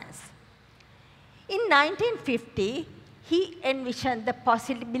science. In 1950, he envisioned the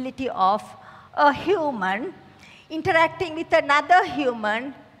possibility of a human interacting with another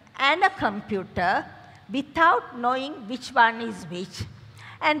human and a computer without knowing which one is which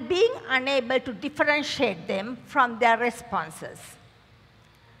and being unable to differentiate them from their responses.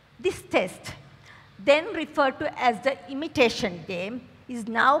 This test, then referred to as the imitation game, is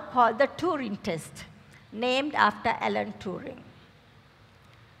now called the Turing test, named after Alan Turing.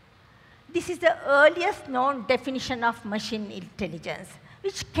 This is the earliest known definition of machine intelligence,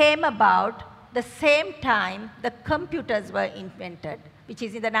 which came about the same time the computers were invented, which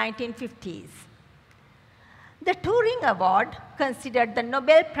is in the 1950s. The Turing Award, considered the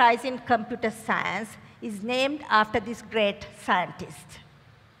Nobel Prize in Computer Science, is named after this great scientist.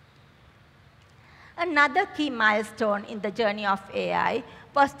 Another key milestone in the journey of AI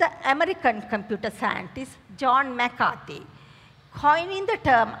was the American computer scientist John McCarthy, coining the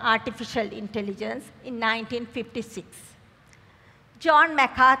term artificial intelligence in 1956. John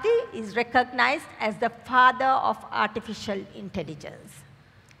McCarthy is recognized as the father of artificial intelligence.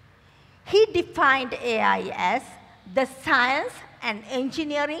 He defined AI as the science and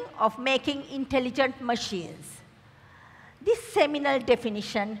engineering of making intelligent machines. This seminal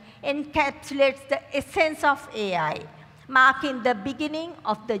definition encapsulates the essence of AI, marking the beginning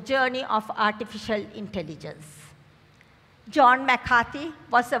of the journey of artificial intelligence. John McCarthy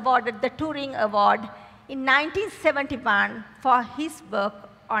was awarded the Turing Award in 1971 for his work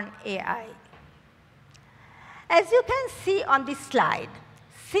on AI. As you can see on this slide,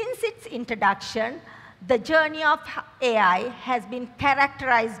 since its introduction, the journey of AI has been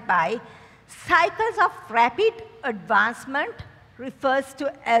characterized by cycles of rapid advancement, referred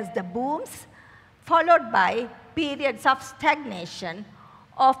to as the booms, followed by periods of stagnation,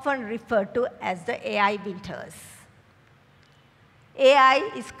 often referred to as the AI winters. AI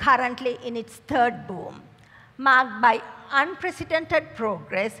is currently in its third boom, marked by unprecedented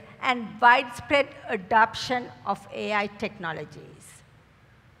progress and widespread adoption of AI technologies.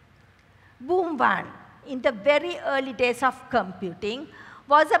 Boom 1, in the very early days of computing,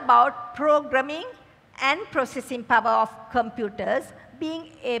 was about programming and processing power of computers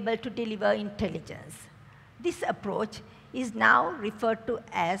being able to deliver intelligence. This approach is now referred to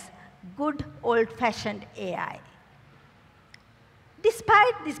as good old-fashioned AI.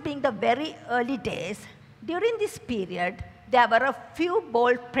 Despite this being the very early days, during this period, there were a few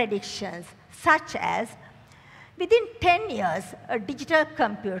bold predictions, such as within 10 years, a digital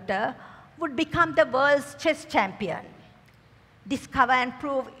computer would become the world's chess champion, discover and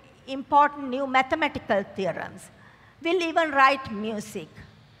prove important new mathematical theorems, will even write music,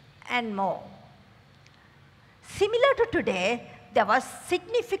 and more. Similar to today, there was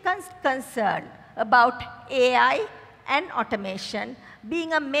significant concern about AI and automation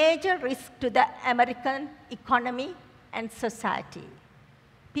being a major risk to the American economy and society.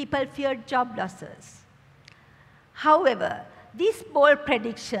 People feared job losses. However, these bold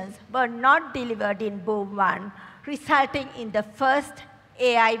predictions were not delivered in boom 1, resulting in the first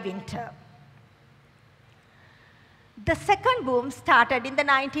AI winter. The second boom started in the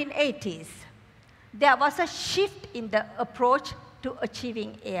 1980s. There was a shift in the approach to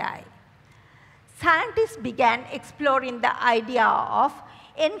achieving AI. Scientists began exploring the idea of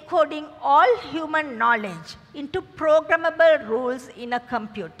encoding all human knowledge into programmable rules in a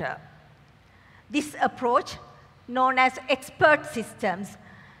computer. This approach, known as expert systems,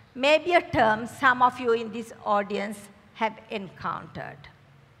 may be a term some of you in this audience have encountered.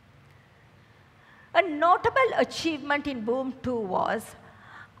 A notable achievement in Boom 2 was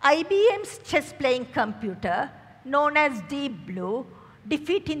IBM's chess-playing computer, known as Deep Blue,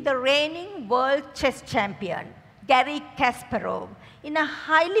 defeating the reigning world chess champion, Garry Kasparov, in a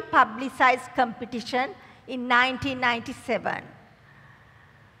highly publicized competition in 1997.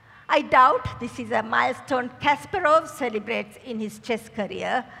 I doubt this is a milestone Kasparov celebrates in his chess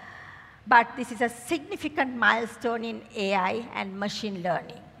career, but this is a significant milestone in AI and machine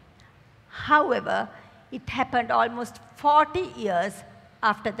learning. However, it happened almost 40 years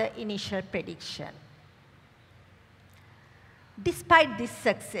after the initial prediction. Despite this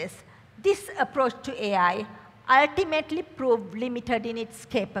success, this approach to AI ultimately proved limited in its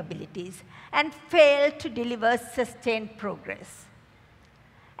capabilities and failed to deliver sustained progress.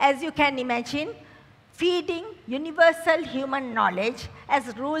 As you can imagine, feeding universal human knowledge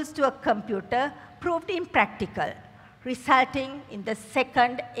as rules to a computer proved impractical, resulting in the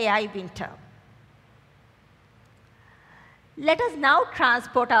second AI winter. Let us now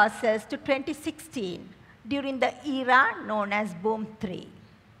transport ourselves to 2016, during the era known as Boom 3.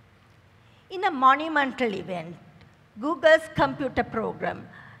 In a monumental event, Google's computer program,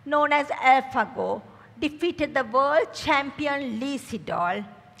 known as AlphaGo, defeated the world champion Lee Sedol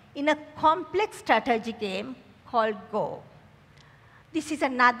in a complex strategy game called Go. This is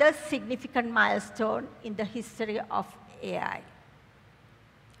another significant milestone in the history of AI.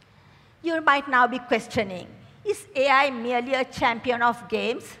 You might now be questioning, is AI merely a champion of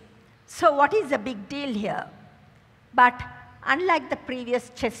games? So what is the big deal here? But unlike the previous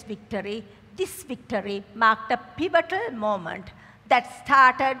chess victory, this victory marked a pivotal moment that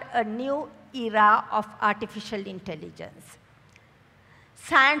started a new era of artificial intelligence.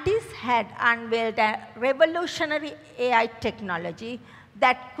 Scientists had unveiled a revolutionary AI technology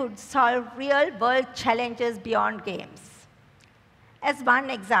that could solve real-world challenges beyond games. As one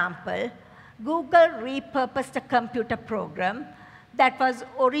example, Google repurposed a computer program that was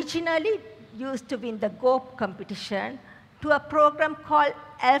originally used to win the Go competition to a program called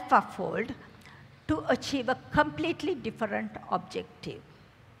AlphaFold to achieve a completely different objective.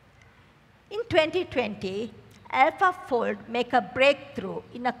 In 2020, AlphaFold made a breakthrough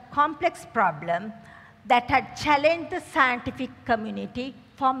in a complex problem that had challenged the scientific community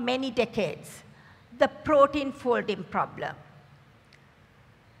for many decades, the protein folding problem.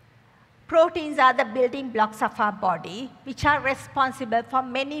 Proteins are the building blocks of our body, which are responsible for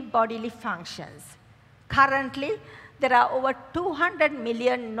many bodily functions. Currently, there are over 200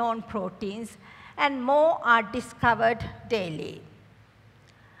 million known proteins, and more are discovered daily.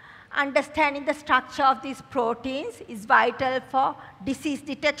 Understanding the structure of these proteins is vital for disease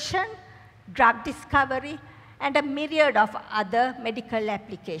detection, drug discovery, and a myriad of other medical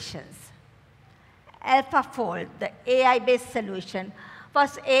applications. AlphaFold, the AI-based solution,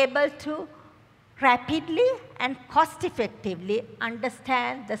 was able to rapidly and cost-effectively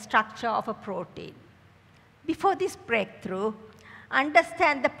understand the structure of a protein. Before this breakthrough,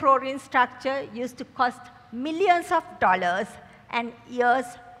 understand the protein structure used to cost millions of dollars and years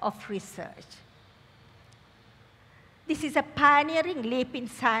of research. This is a pioneering leap in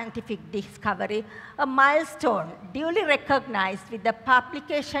scientific discovery, a milestone duly recognized with the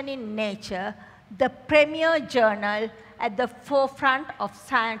publication in Nature, the premier journal at the forefront of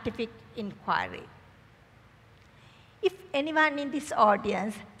scientific inquiry. If anyone in this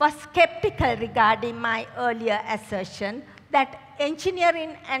audience was skeptical regarding my earlier assertion that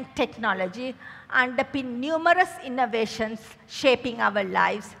engineering and technology underpin numerous innovations shaping our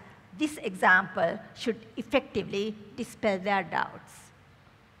lives, this example should effectively dispel their doubts.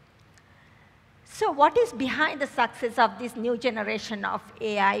 So what is behind the success of this new generation of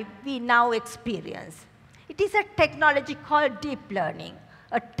AI we now experience? It is a technology called deep learning,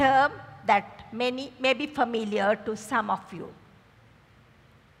 a term that may be familiar to some of you.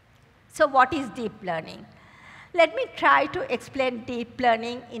 So what is deep learning? Let me try to explain deep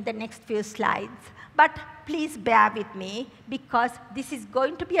learning in the next few slides, but please bear with me because this is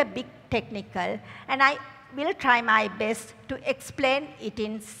going to be a bit technical, and I will try my best to explain it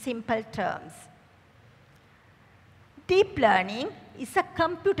in simple terms. deep learning is a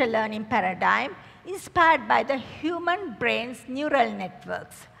computer learning paradigm inspired by the human brain's neural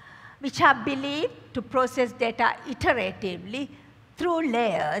networks, which are believed to process data iteratively through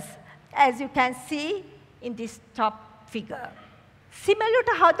layers, as you can see in this top figure. Similar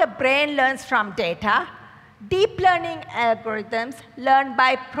to how the brain learns from data, deep learning algorithms learn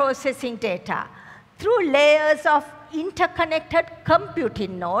by processing data through layers of interconnected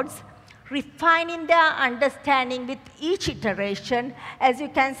computing nodes, refining their understanding with each iteration, as you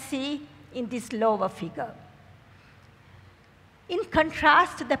can see in this lower figure. In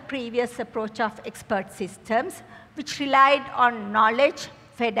contrast to the previous approach of expert systems, which relied on knowledge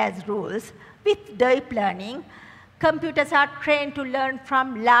fed as rules, with deep learning, computers are trained to learn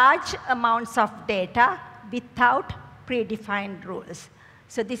from large amounts of data without predefined rules.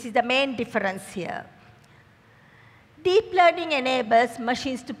 So this is the main difference here. Deep learning enables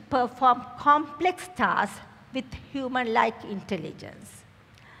machines to perform complex tasks with human-like intelligence.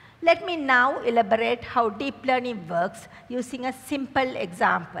 Let me now elaborate how deep learning works using a simple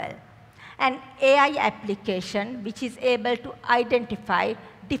example, an AI application which is able to identify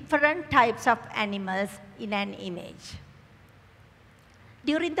different types of animals in an image.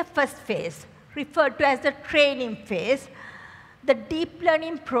 During the first phase, referred to as the training phase, the deep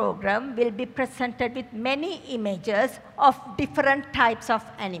learning program will be presented with many images of different types of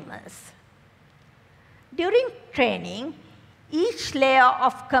animals. During training, each layer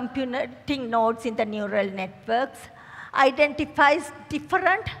of computing nodes in the neural networks identifies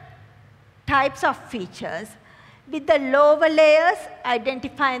different types of features, with the lower layers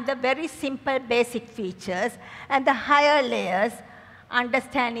identifying the very simple basic features and the higher layers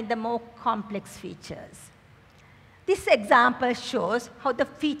understanding the more complex features. This example shows how the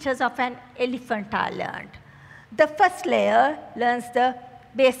features of an elephant are learned. The first layer learns the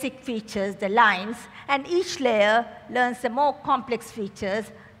basic features, the lines, and each layer learns the more complex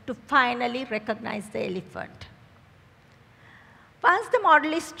features to finally recognize the elephant. Once the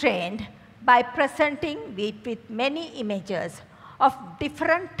model is trained, by presenting it with many images of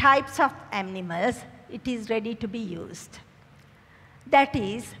different types of animals, it is ready to be used. That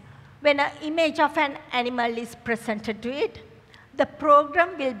is, when an image of an animal is presented to it, the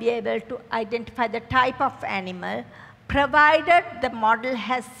program will be able to identify the type of animal, provided the model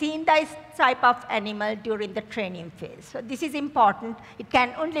has seen this type of animal during the training phase. So this is important. It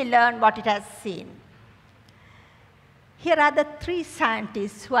can only learn what it has seen. Here are the three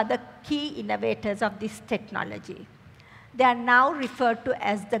scientists who are the key innovators of this technology. They are now referred to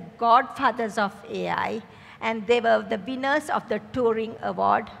as the godfathers of AI, and they were the winners of the Turing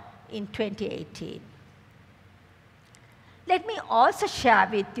Award in 2018. Let me also share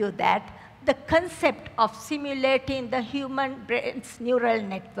with you that the concept of simulating the human brain's neural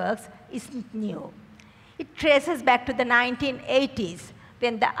networks isn't new. It traces back to the 1980s,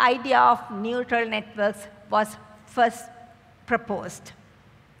 when the idea of neural networks was first proposed.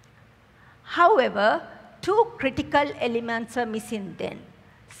 However, two critical elements are missing then: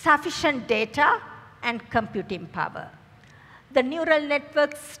 sufficient data and computing power. The neural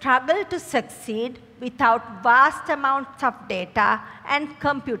networks struggle to succeed without vast amounts of data and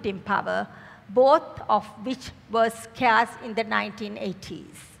computing power, both of which were scarce in the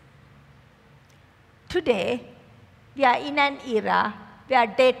 1980s. Today, we are in an era where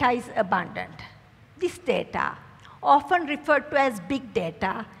data is abundant. This data, often referred to as big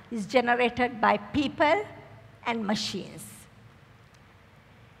data, is generated by people and machines.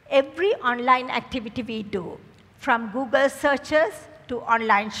 Every online activity we do, from Google searches to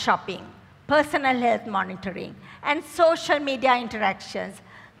online shopping, personal health monitoring, and social media interactions,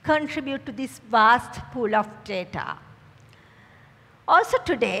 contribute to this vast pool of data. Also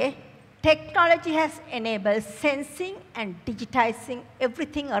today, technology has enabled sensing and digitizing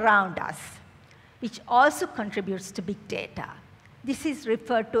everything around us, which also contributes to big data. This is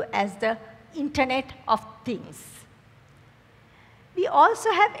referred to as the Internet of Things. We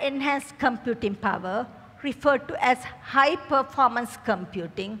also have enhanced computing power, referred to as high-performance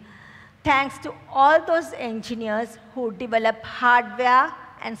computing, thanks to all those engineers who develop hardware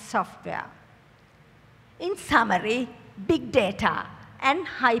and software. In summary, big data and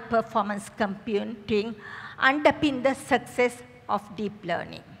high-performance computing underpin the success of deep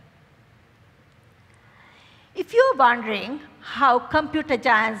learning. If you're wondering how computer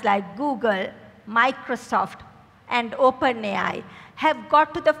giants like Google, Microsoft, and OpenAI have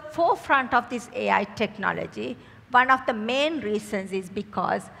got to the forefront of this AI technology, one of the main reasons is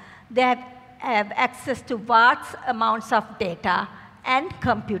because they have access to vast amounts of data and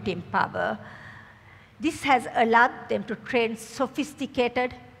computing power. This has allowed them to train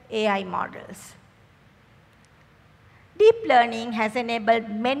sophisticated AI models. Deep learning has enabled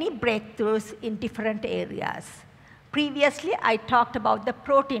many breakthroughs in different areas. Previously, I talked about the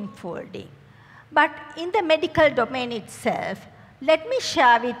protein folding. But in the medical domain itself, let me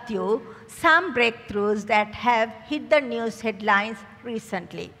share with you some breakthroughs that have hit the news headlines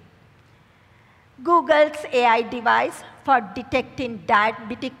recently. Google's AI device for detecting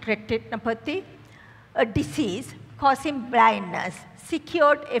diabetic retinopathy, a disease causing blindness,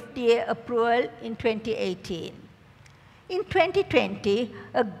 secured FDA approval in 2018. In 2020,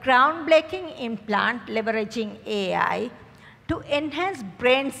 a groundbreaking implant leveraging AI to enhance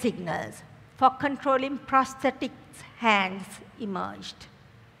brain signals for controlling prosthetic hands emerged.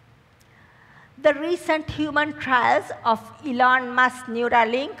 The recent human trials of Elon Musk's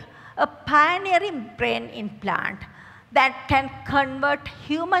Neuralink, a pioneering brain implant that can convert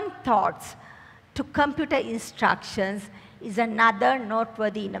human thoughts to computer instructions, is another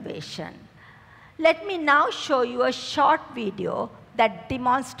noteworthy innovation. Let me now show you a short video that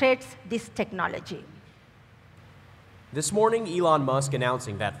demonstrates this technology. This morning, Elon Musk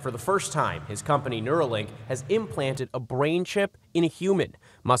announcing that for the first time, his company Neuralink has implanted a brain chip in a human.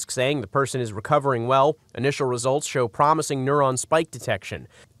 Musk saying the person is recovering well. Initial results show promising neuron spike detection.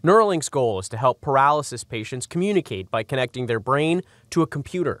 Neuralink's goal is to help paralysis patients communicate by connecting their brain to a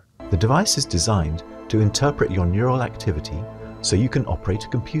computer. The device is designed to interpret your neural activity so you can operate a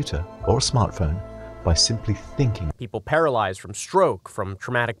computer or a smartphone by simply thinking. People paralyzed from stroke, from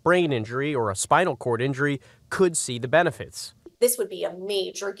traumatic brain injury, or a spinal cord injury could see the benefits. This would be a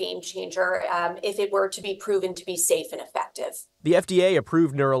major game changer if it were to be proven to be safe and effective. The FDA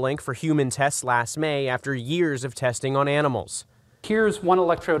approved Neuralink for human tests last May after years of testing on animals. Here's one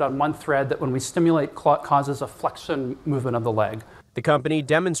electrode on one thread that when we stimulate causes a flexion movement of the leg. The company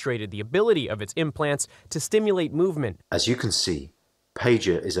demonstrated the ability of its implants to stimulate movement. As you can see,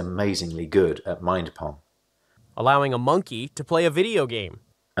 Pager is amazingly good at mind pong, allowing a monkey to play a video game.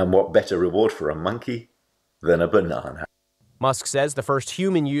 And what better reward for a monkey than a banana? Musk says the first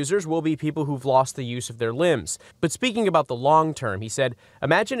human users will be people who've lost the use of their limbs. But speaking about the long term, he said,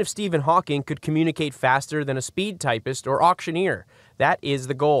 imagine if Stephen Hawking could communicate faster than a speed typist or auctioneer. That is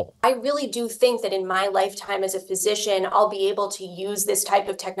the goal. I really do think that in my lifetime as a physician, I'll be able to use this type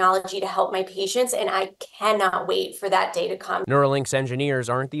of technology to help my patients, and I cannot wait for that day to come. Neuralink's engineers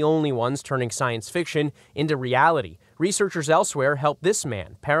aren't the only ones turning science fiction into reality. Researchers elsewhere helped this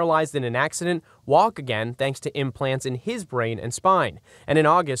man, paralyzed in an accident, walk again thanks to implants in his brain and spine. And in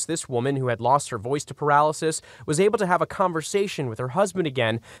August, this woman who had lost her voice to paralysis was able to have a conversation with her husband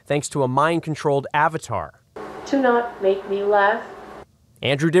again thanks to a mind-controlled avatar. To not make me laugh.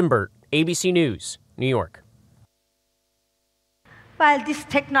 Andrew Dimbert, ABC News, New York. While this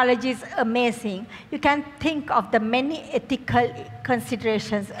technology is amazing, you can think of the many ethical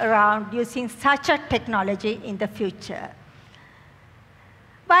considerations around using such a technology in the future.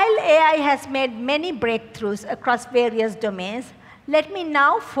 While AI has made many breakthroughs across various domains, let me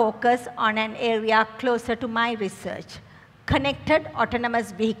now focus on an area closer to my research: connected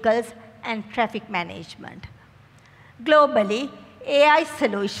autonomous vehicles and traffic management. Globally, AI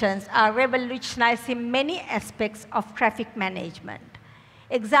solutions are revolutionizing many aspects of traffic management.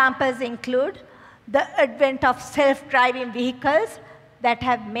 Examples include the advent of self-driving vehicles that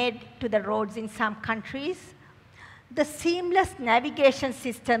have made to the roads in some countries, the seamless navigation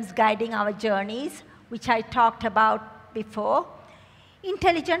systems guiding our journeys, which I talked about before,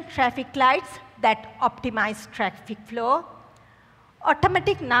 intelligent traffic lights that optimize traffic flow,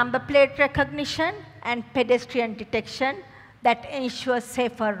 automatic number plate recognition and pedestrian detection that ensure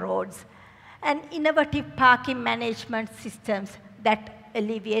safer roads, and innovative parking management systems that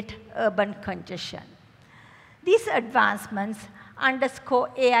alleviate urban congestion. These advancements underscore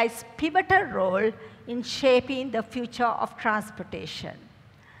AI's pivotal role in shaping the future of transportation.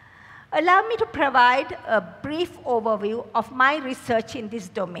 Allow me to provide a brief overview of my research in this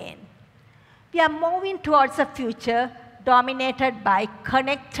domain. We are moving towards a future dominated by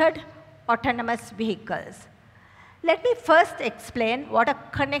connected autonomous vehicles. Let me first explain what a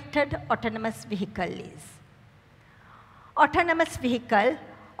connected autonomous vehicle is. Autonomous vehicle,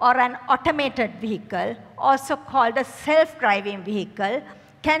 or an automated vehicle, also called a self-driving vehicle,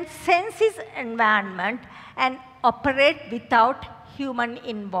 can sense its environment and operate without human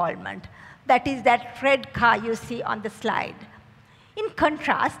involvement. That is that red car you see on the slide. In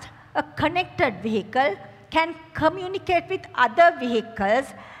contrast, a connected vehicle can communicate with other vehicles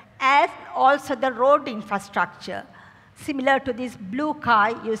and also the road infrastructure, similar to this blue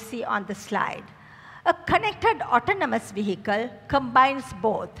car you see on the slide. A connected autonomous vehicle combines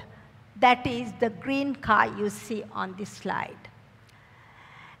both. That is the green car you see on this slide.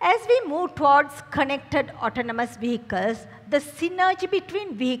 As we move towards connected autonomous vehicles, the synergy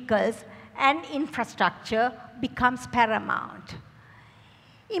between vehicles and infrastructure becomes paramount.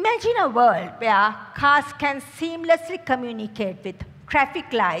 Imagine a world where cars can seamlessly communicate with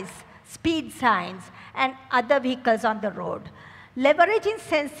traffic lights, speed signs, and other vehicles on the road, leveraging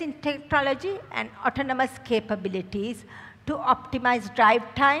sensing technology and autonomous capabilities to optimize drive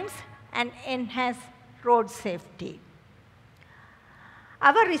times and enhance road safety.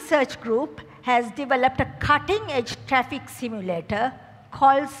 Our research group has developed a cutting-edge traffic simulator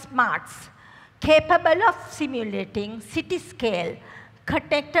called SMARTS, capable of simulating city-scale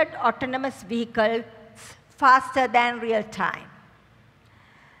connected autonomous vehicles faster than real time.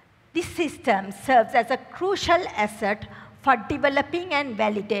 This system serves as a crucial asset for developing and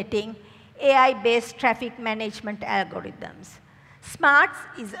validating AI-based traffic management algorithms. SMARTS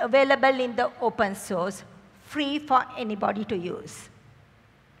is available in the open source, free for anybody to use.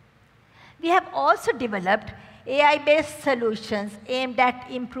 We have also developed AI-based solutions aimed at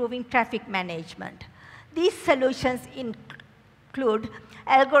improving traffic management. These solutions include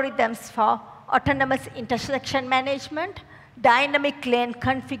algorithms for autonomous intersection management, dynamic lane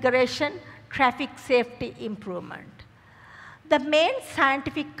configuration, traffic safety improvement. The main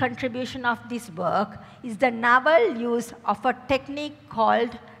scientific contribution of this work is the novel use of a technique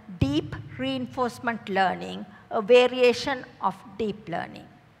called deep reinforcement learning, a variation of deep learning.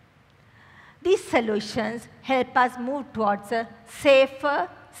 These solutions help us move towards a safer,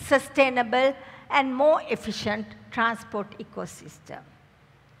 sustainable, and more efficient transport ecosystem.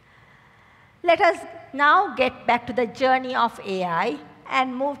 Let us now get back to the journey of AI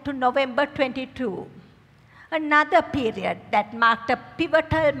and move to November 22, another period that marked a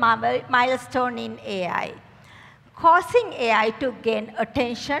pivotal milestone in AI, causing AI to gain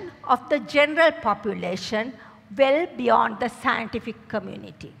attention of the general population well beyond the scientific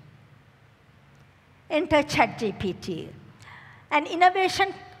community. Enter ChatGPT, an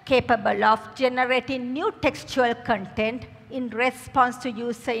innovation capable of generating new textual content in response to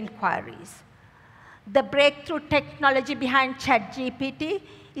user inquiries. The breakthrough technology behind ChatGPT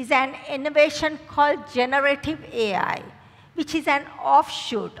is an innovation called generative AI, which is an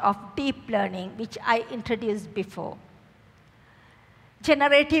offshoot of deep learning, which I introduced before.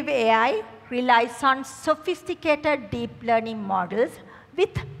 Generative AI relies on sophisticated deep learning models with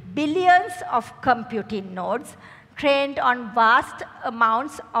billions of computing nodes trained on vast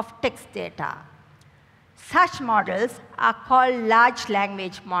amounts of text data. Such models are called large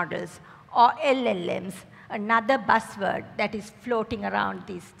language models, or LLMs, another buzzword that is floating around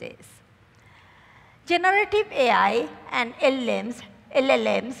these days. Generative AI and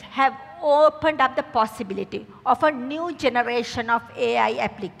LLMs have opened up the possibility of a new generation of AI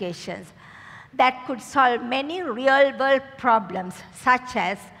applications that could solve many real-world problems, such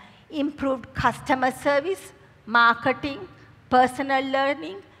as improved customer service, marketing, personal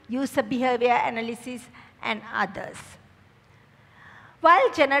learning, user behavior analysis, and others.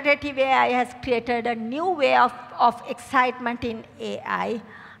 While generative AI has created a new wave of excitement in AI,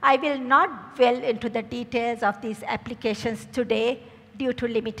 I will not dwell into the details of these applications today due to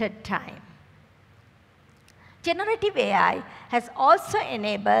limited time. Generative AI has also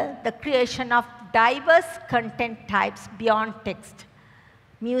enabled the creation of diverse content types beyond text: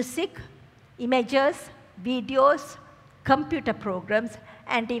 music, images, videos, computer programs,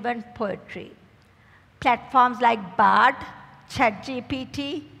 and even poetry. Platforms like Bard,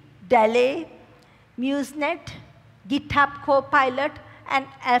 ChatGPT, DALL-E, MuseNet, GitHub Copilot, and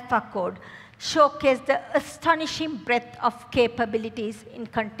AlphaCode showcase the astonishing breadth of capabilities in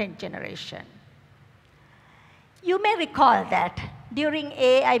content generation. You may recall that during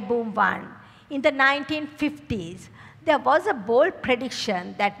AI Boom 1 in the 1950s, there was a bold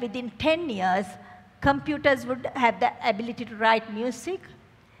prediction that within 10 years, computers would have the ability to write music.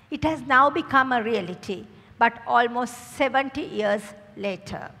 It has now become a reality, but almost 70 years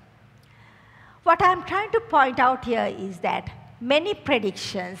later. What I'm trying to point out here is that many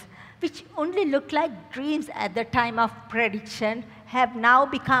predictions, which only looked like dreams at the time of prediction, have now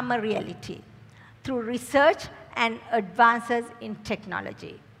become a reality through research and advances in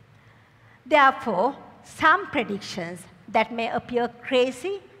technology. Therefore, some predictions that may appear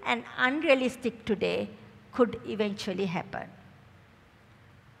crazy and unrealistic today could eventually happen.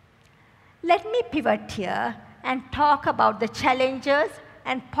 Let me pivot here and talk about the challenges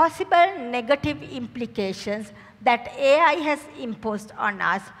and possible negative implications that AI has imposed on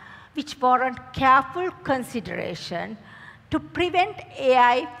us, which warrant careful consideration to prevent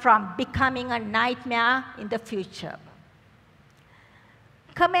AI from becoming a nightmare in the future.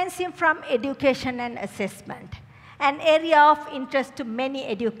 Commencing from education and assessment, an area of interest to many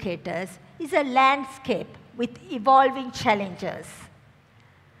educators, is a landscape with evolving challenges.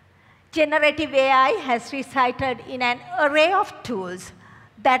 Generative AI has resulted in an array of tools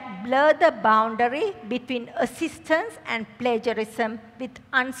that blur the boundary between assistance and plagiarism with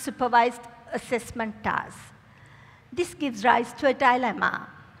unsupervised assessment tasks. This gives rise to a dilemma.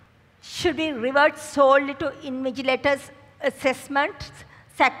 Should we revert solely to invigilators' assessments,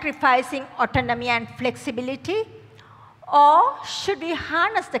 sacrificing autonomy and flexibility? Or should we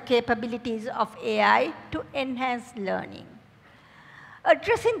harness the capabilities of AI to enhance learning?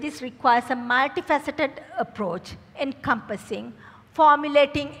 Addressing this requires a multifaceted approach encompassing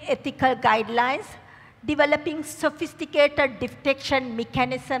formulating ethical guidelines, developing sophisticated detection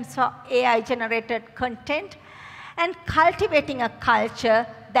mechanisms for AI-generated content, and cultivating a culture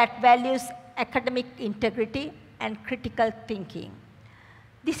that values academic integrity and critical thinking.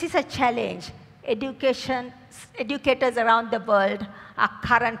 This is a challenge educators around the world are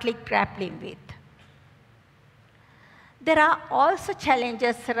currently grappling with. There are also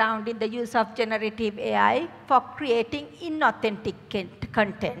challenges surrounding the use of generative AI for creating inauthentic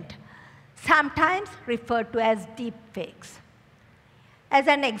content, sometimes referred to as deepfakes. As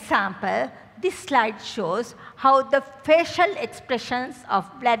an example, this slide shows how the facial expressions of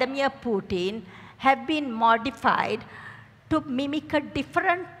Vladimir Putin have been modified to mimic a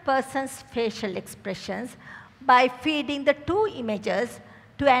different person's facial expressions by feeding the two images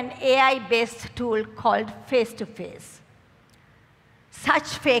to an AI-based tool called Face-to-Face. Such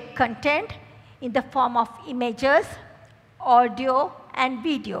fake content in the form of images, audio, and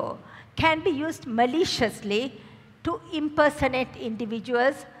video can be used maliciously to impersonate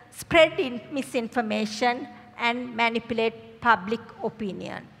individuals, spread misinformation, and manipulate public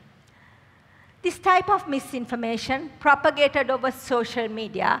opinion. This type of misinformation propagated over social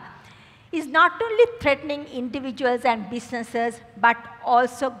media is not only threatening individuals and businesses, but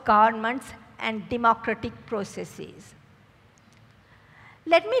also governments and democratic processes.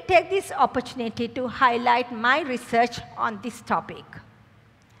 Let me take this opportunity to highlight my research on this topic.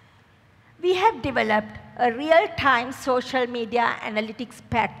 We have developed a real-time social media analytics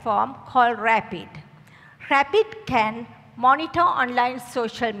platform called RAPID. RAPID can monitor online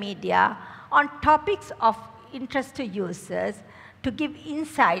social media on topics of interest to users to give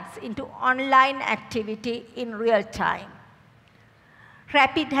insights into online activity in real time.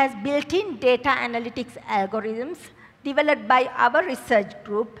 RAPID has built-in data analytics algorithms developed by our research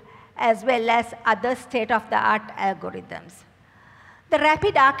group as well as other state-of-the-art algorithms. The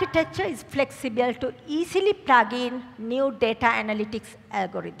RAPID architecture is flexible to easily plug in new data analytics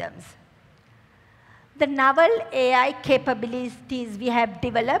algorithms. The novel AI capabilities we have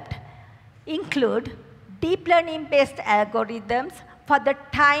developed include deep learning-based algorithms for the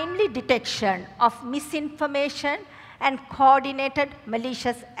timely detection of misinformation and coordinated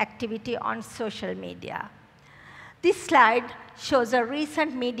malicious activity on social media. This slide shows a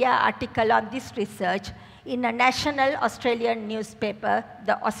recent media article on this research in a national Australian newspaper,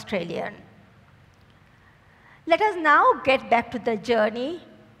 The Australian. Let us now get back to the journey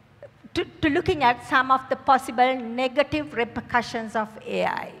to looking at some of the possible negative repercussions of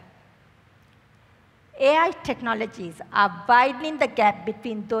AI. AI technologies are widening the gap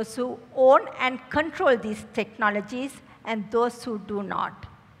between those who own and control these technologies and those who do not.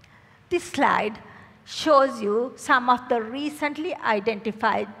 This slide shows you some of the recently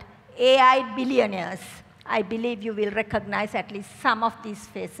identified AI billionaires. I believe you will recognize at least some of these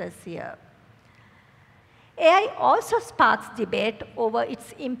faces here. AI also sparks debate over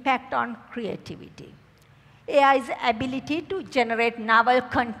its impact on creativity. AI's ability to generate novel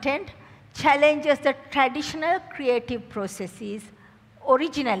content challenges the traditional creative processes,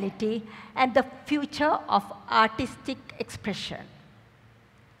 originality, and the future of artistic expression.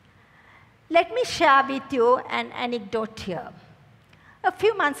 Let me share with you an anecdote here. A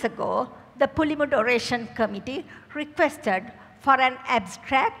few months ago, the Pulimood Oration Committee requested for an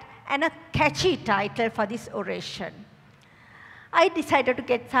abstract and a catchy title for this oration. I decided to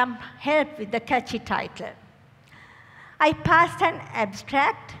get some help with the catchy title. I passed an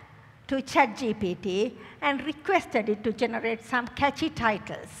abstract to ChatGPT and requested it to generate some catchy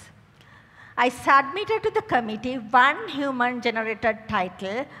titles. I submitted to the committee one human-generated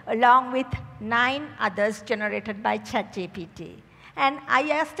title along with 9 others generated by ChatGPT. And I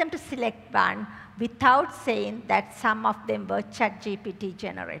asked them to select one without saying that some of them were ChatGPT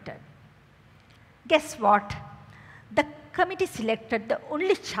generated. Guess what? The committee selected the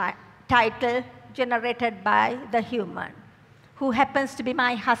only title generated by the human, who happens to be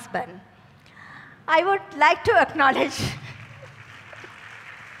my husband. I would like to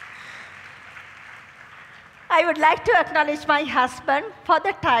I would like to acknowledge my husband for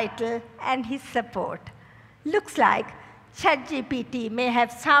the title and his support. Looks like ChatGPT may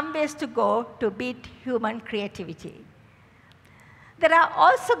have some ways to go to beat human creativity. There are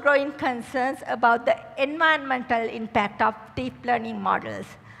also growing concerns about the environmental impact of deep learning models.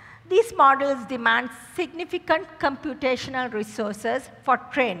 These models demand significant computational resources for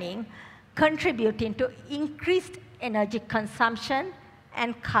training, contributing to increased energy consumption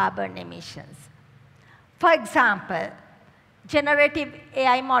and carbon emissions. For example, generative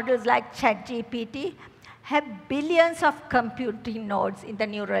AI models like ChatGPT have billions of computing nodes in the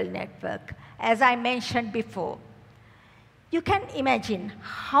neural network, as I mentioned before. You can imagine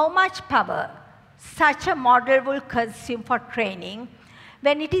how much power such a model will consume for training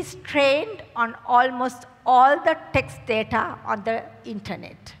when it is trained on almost all the text data on the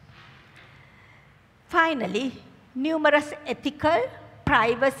internet. Finally, numerous ethical,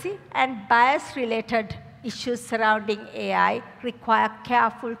 privacy, and bias-related issues surrounding AI require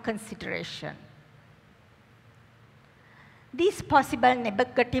careful consideration. These possible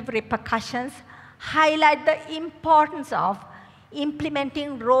negative repercussions highlight the importance of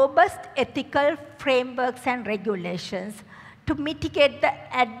implementing robust ethical frameworks and regulations to mitigate the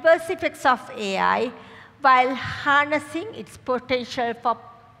adverse effects of AI while harnessing its potential for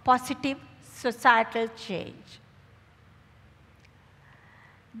positive societal change.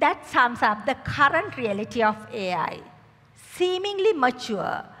 That sums up the current reality of AI, seemingly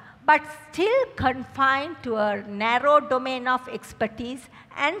mature, but still confined to a narrow domain of expertise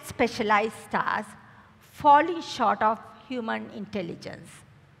and specialized stars, falling short of human intelligence.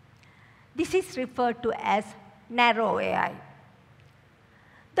 This is referred to as narrow AI.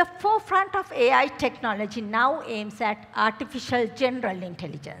 The forefront of AI technology now aims at artificial general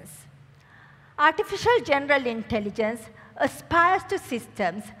intelligence. Artificial general intelligence aspires to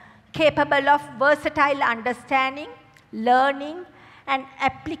systems capable of versatile understanding, learning, and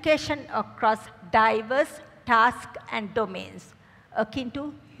application across diverse tasks and domains, akin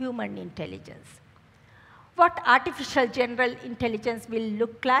to human intelligence. What artificial general intelligence will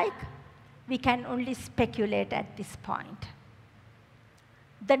look like, we can only speculate at this point.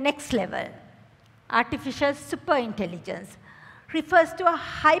 The next level, artificial superintelligence, refers to a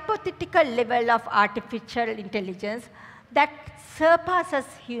hypothetical level of artificial intelligence that surpasses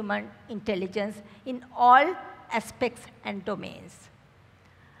human intelligence in all aspects and domains.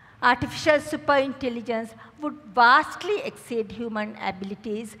 Artificial superintelligence would vastly exceed human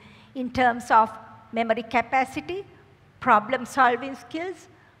abilities in terms of memory capacity, problem-solving skills,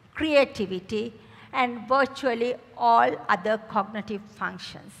 creativity, and virtually all other cognitive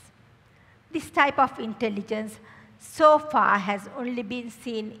functions. This type of intelligence so far has only been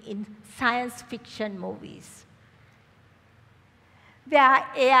seen in science fiction movies. Where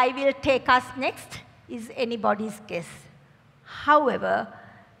AI will take us next is anybody's guess. However,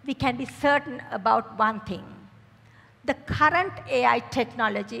 we can be certain about one thing. The current AI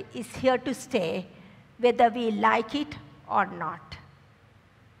technology is here to stay, whether we like it or not.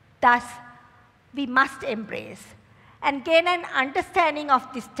 Thus, we must embrace and gain an understanding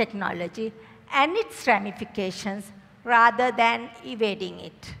of this technology and its ramifications rather than evading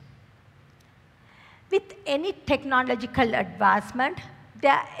it. With any technological advancement,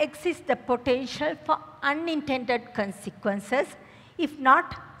 there exists the potential for unintended consequences if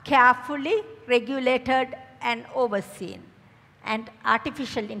not carefully regulated and overseen, and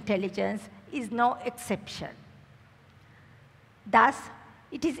artificial intelligence is no exception. Thus,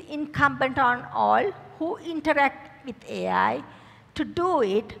 it is incumbent on all who interact with AI to do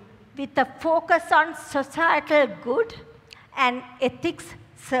it with a focus on societal good and ethics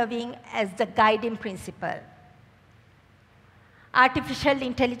serving as the guiding principle. Artificial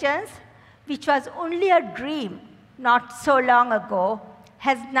intelligence, which was only a dream not so long ago,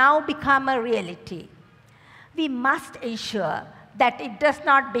 has now become a reality. We must ensure that it does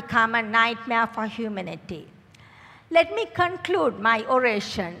not become a nightmare for humanity. Let me conclude my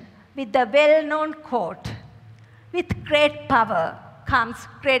oration with the well-known quote, "With great power comes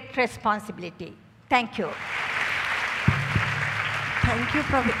great responsibility." Thank you.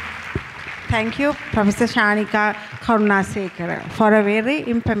 Thank you, Professor Shanika Karunasekera, for a very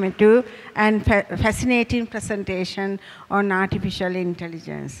informative and fascinating presentation on artificial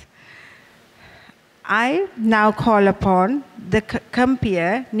intelligence. I now call upon the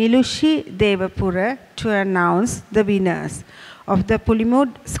compeer Nilushi Devapura to announce the winners of the Pulimood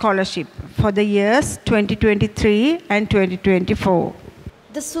Scholarship for the years 2023 and 2024.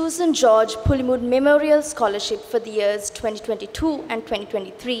 The Susan George Pulimood Memorial Scholarship for the years 2022 and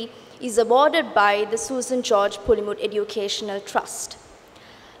 2023 is awarded by the Susan George Pulimood Educational Trust.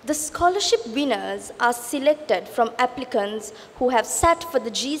 The scholarship winners are selected from applicants who have sat for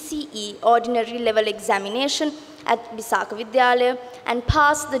the GCE ordinary level examination at Visakha Vidyalaya and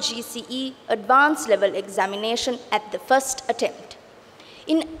passed the GCE advanced level examination at the first attempt.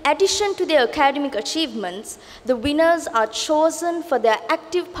 In addition to their academic achievements, the winners are chosen for their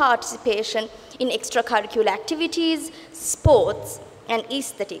active participation in extracurricular activities, sports, and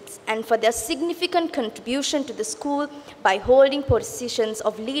aesthetics, and for their significant contribution to the school by holding positions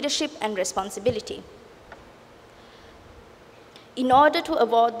of leadership and responsibility. In order to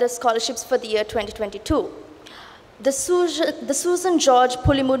award the scholarships for the year 2022, the Susan George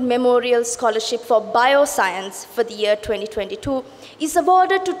Pulimood Memorial Scholarship for Bioscience for the year 2022 is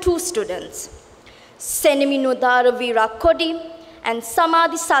awarded to 2 students, Senimi Nudara Virakodi and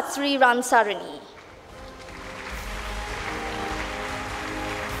Samadhi Satsri Ransarani.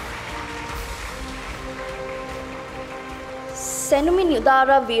 Senumi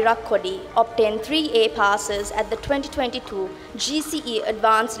Nudara Virakodi obtained 3 A passes at the 2022 GCE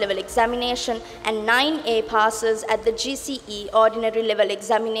Advanced Level Examination and 9 A passes at the GCE Ordinary Level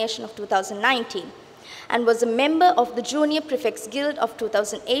Examination of 2019 and was a member of the Junior Prefects Guild of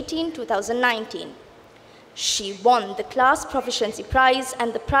 2018-2019. She won the Class Proficiency Prize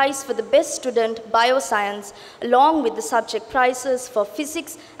and the prize for the Best Student Bioscience along with the subject prizes for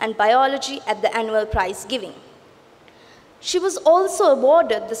Physics and Biology at the annual prize giving. She was also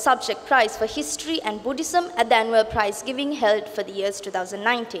awarded the subject prize for History and Buddhism at the annual prize giving held for the years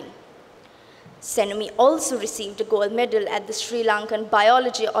 2019. Senumi also received a gold medal at the Sri Lankan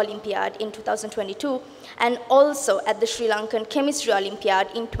Biology Olympiad in 2022 and also at the Sri Lankan Chemistry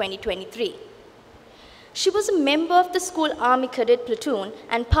Olympiad in 2023. She was a member of the school Army Cadet Platoon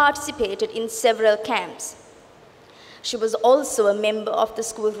and participated in several camps. She was also a member of the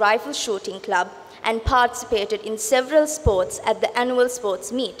school Rifle Shooting Club and participated in several sports at the annual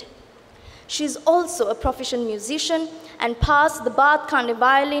sports meet. She is also a proficient musician and passed the Bath Khande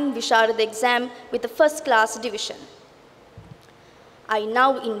Violin Visharada exam with a first-class division. I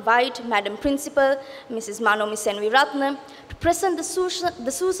now invite Madam Principal, Mrs. Manomi Senviratne, to present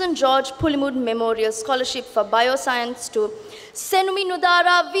the Susan George Pulimood Memorial Scholarship for Bioscience to Senumi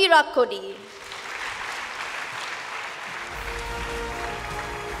Nudara Virakodi.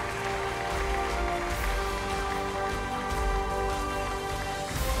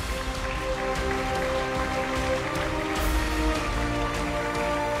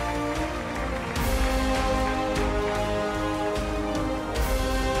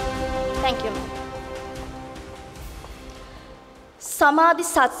 Thank you, ma'am. Samadhi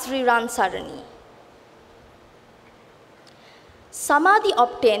Satsri Ransarani. Samadhi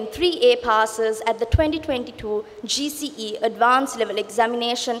obtained 3 A passes at the 2022 GCE Advanced Level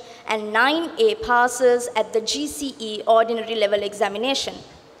Examination and 9 A passes at the GCE Ordinary Level Examination.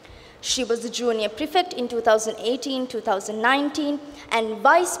 She was the Junior Prefect in 2018-2019 and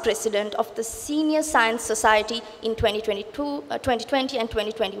Vice President of the Senior Science Society in 2020 and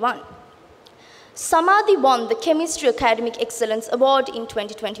 2021. Samadhi won the Chemistry Academic Excellence Award in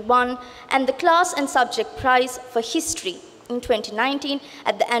 2021 and the Class and Subject Prize for History in 2019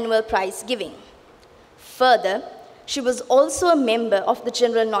 at the annual prize giving. Further, she was also a member of the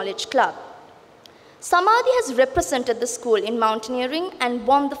General Knowledge Club. Samadhi has represented the school in mountaineering and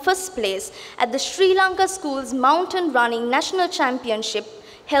won the first place at the Sri Lanka Schools Mountain Running National Championship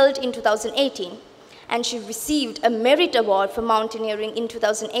held in 2018. And she received a Merit Award for Mountaineering in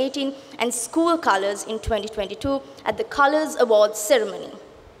 2018 and School Colors in 2022 at the Colors Awards ceremony.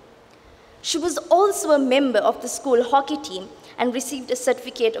 She was also a member of the school hockey team and received a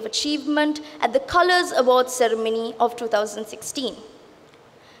Certificate of Achievement at the Colors Awards ceremony of 2016.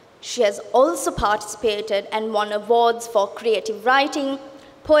 She has also participated and won awards for creative writing,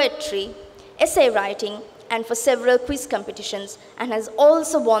 poetry, essay writing, and for several quiz competitions, and has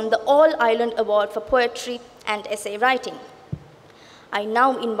also won the All-Ireland Award for Poetry and Essay Writing. I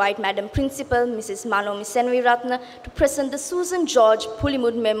now invite Madam Principal, Mrs. Manomi Senviratne, to present the Susan George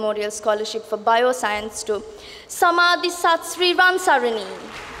Pulimood Memorial Scholarship for Bioscience to Samadhi Satsri Ransarani.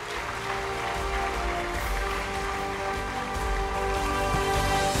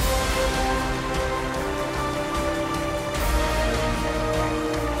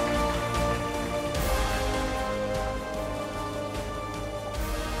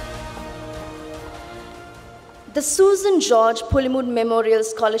 The Susan George Pulimood Memorial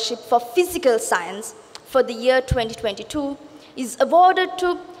Scholarship for Physical Science for the year 2022 is awarded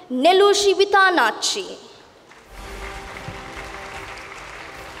to Nelushi Vitanachi.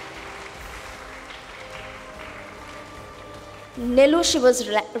 Nelushi was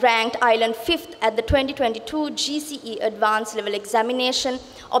ranked Ireland 5th at the 2022 GCE Advanced Level Examination,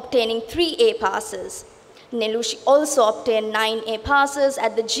 obtaining 3 A passes. Nelushi also obtained 9 A passes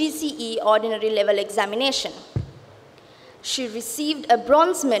at the GCE Ordinary Level Examination. She received a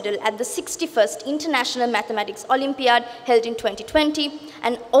bronze medal at the 61st International Mathematics Olympiad held in 2020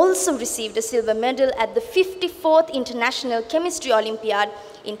 and also received a silver medal at the 54th International Chemistry Olympiad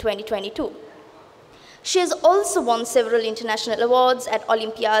in 2022. She has also won several international awards at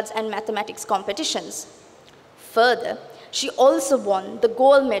Olympiads and mathematics competitions. Further, she also won the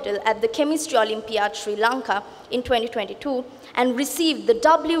gold medal at the Chemistry Olympiad Sri Lanka in 2022 and received the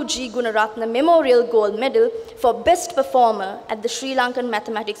W.G. Gunaratna Memorial Gold Medal for Best Performer at the Sri Lankan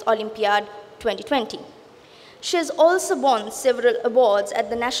Mathematics Olympiad 2020. She has also won several awards at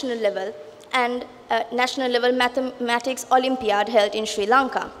the national level and National Level Mathematics Olympiad held in Sri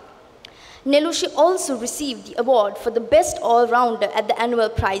Lanka. Nelushi also received the award for the Best All-Rounder at the annual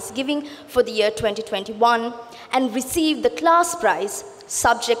prize giving for the year 2021 and received the class prize,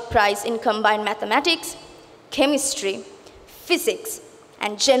 subject prize in combined mathematics, chemistry, physics,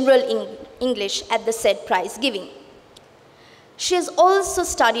 and general English at the said prize giving. She has also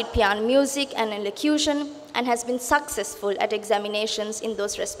studied piano music and elocution and has been successful at examinations in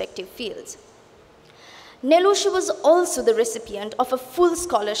those respective fields. Nelushi was also the recipient of a full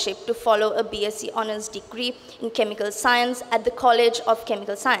scholarship to follow a BSc Honours degree in Chemical Science at the College of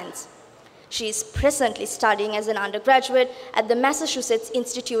Chemical Science. She is presently studying as an undergraduate at the Massachusetts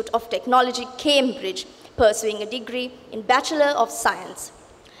Institute of Technology, Cambridge, pursuing a degree in Bachelor of Science.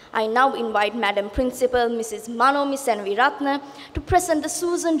 I now invite Madam Principal, Mrs. Manomi Senaviratne, to present the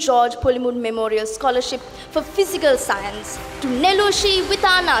Susan George Pulimood Memorial Scholarship for Physical Science to Nelushi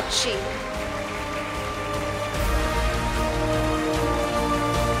Vitanachi.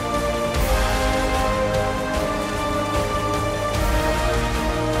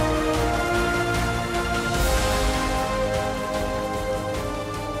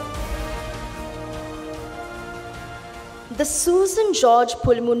 The Susan George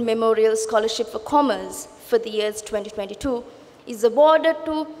Pulimood Memorial Scholarship for Commerce for the years 2022 is awarded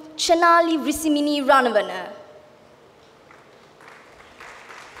to Chanali Risimini Ranavana.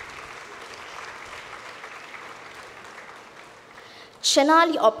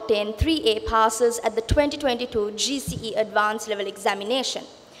 Chanali obtained 3 A passes at the 2022 GCE Advanced Level Examination.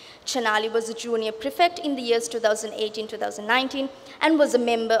 Chanali was a junior prefect in the years 2018-2019 and was a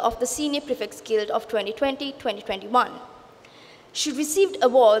member of the Senior Prefects Guild of 2020-2021. She received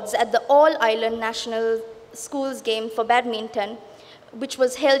awards at the All-Ireland National Schools Game for Badminton, which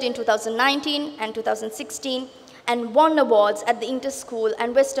was held in 2019 and 2016, and won awards at the Inter-School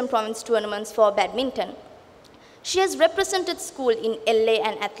and Western Province tournaments for badminton. She has represented school in LA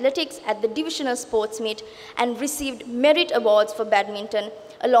and athletics at the divisional sports meet and received merit awards for badminton,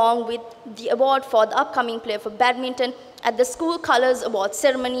 along with the award for the upcoming player for badminton at the School Colors Award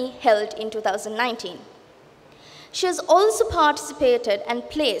ceremony held in 2019. She has also participated and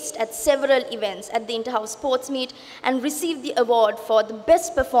placed at several events at the Interhouse Sports Meet and received the award for the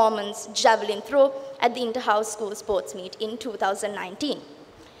Best Performance Javelin Throw at the Interhouse School Sports Meet in 2019.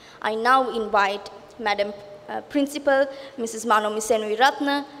 I now invite Madam Principal, Mrs. Manomi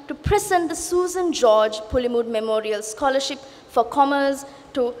Senaviratne, to present the Susan George Pulimood Memorial Scholarship for Commerce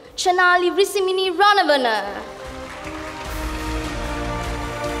to Chanali Risimini Ranavana.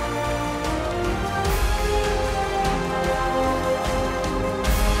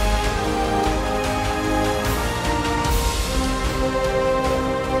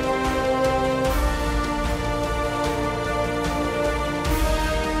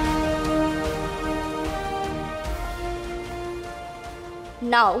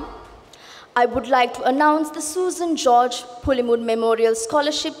 Now, I would like to announce the Susan George Pulimood Memorial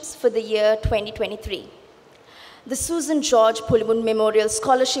Scholarships for the year 2023. The Susan George Pulimood Memorial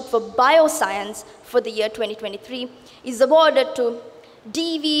Scholarship for Bioscience for the year 2023 is awarded to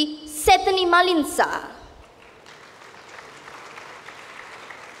D.V. Sethani Malinsa.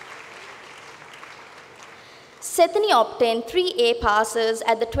 Sethani obtained 3 A passes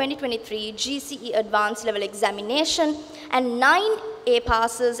at the 2023 GCE Advanced Level Examination and 9 A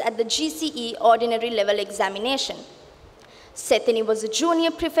passes at the GCE Ordinary Level Examination. Sethani was a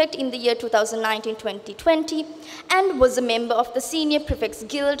junior prefect in the year 2019-2020 and was a member of the Senior Prefects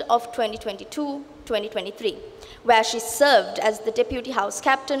Guild of 2022-2023, where she served as the Deputy House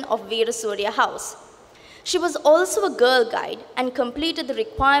Captain of Veera Surya House. She was also a Girl Guide and completed the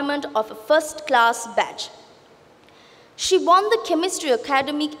requirement of a first-class badge. She won the Chemistry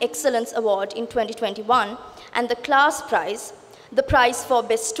Academic Excellence Award in 2021 and the class prize, the prize for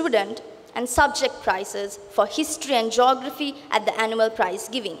Best Student, and subject prizes for history and geography at the annual prize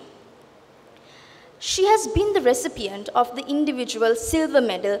giving. She has been the recipient of the individual silver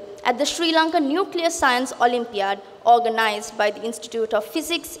medal at the Sri Lanka Nuclear Science Olympiad organized by the Institute of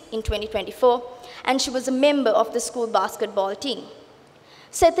Physics in 2024, and she was a member of the school basketball team.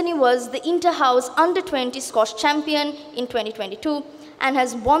 Sethani was the Inter-House Under-20 Squash champion in 2022 and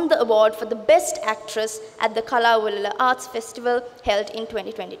has won the award for the Best Actress at the Kalawalala Arts Festival held in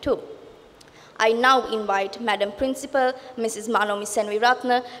 2022. I now invite Madam Principal, Mrs. Manomi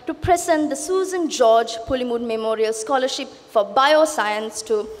Senviratne, to present the Susan George Pulimood Memorial Scholarship for Bioscience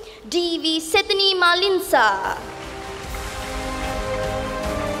to D.V. Sethani Malinsa.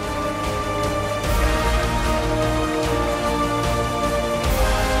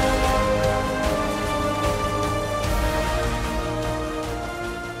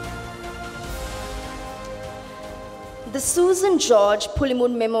 The Susan George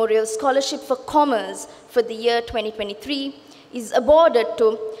Pulimood Memorial Scholarship for Commerce for the year 2023 is awarded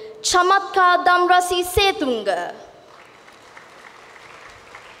to Chamatka Damrasi Setunga.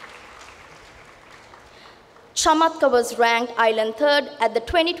 Chamatka was ranked Island 3rd at the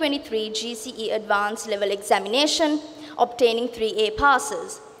 2023 GCE Advanced Level Examination, obtaining 3A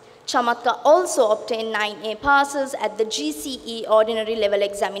passes. Chamatka also obtained 9A passes at the GCE Ordinary Level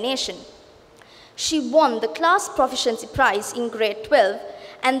Examination. She won the Class Proficiency Prize in Grade 12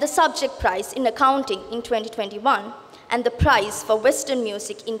 and the Subject Prize in Accounting in 2021 and the Prize for Western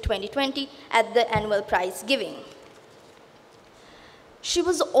Music in 2020 at the annual prize giving. She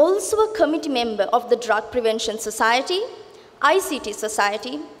was also a committee member of the Drug Prevention Society, ICT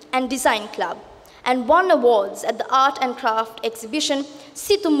Society, and Design Club, and won awards at the Art and Craft Exhibition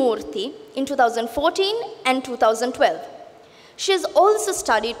Situmurthy in 2014 and 2012. She has also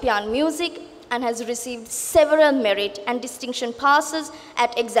studied piano music and has received several merit and distinction passes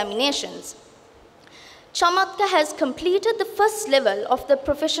at examinations. Chamatka has completed the first level of the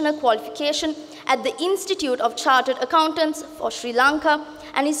professional qualification at the Institute of Chartered Accountants for Sri Lanka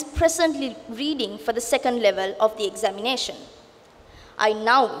and is presently reading for the second level of the examination. I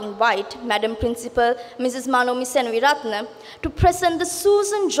now invite Madam Principal, Mrs. Manomi Senviratne, to present the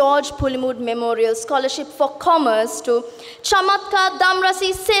Susan George Pulimood Memorial Scholarship for Commerce to Chamatka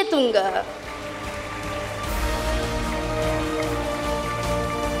Damrasi Setunga.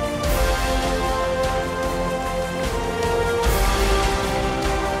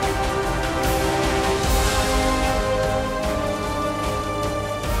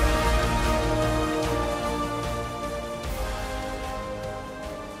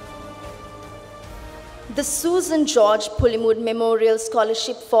 The Susan George Pulimood Memorial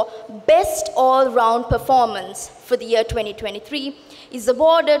Scholarship for Best All-Round Performance for the year 2023 is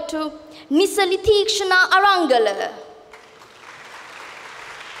awarded to Nisalithikshana Arangala.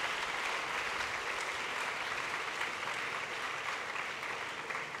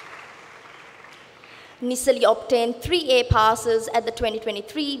 Nisali obtained 3A passes at the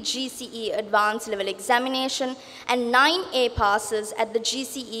 2023 GCE Advanced Level Examination and 9A passes at the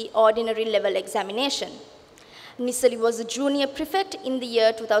GCE Ordinary Level Examination. Nisali was a junior prefect in the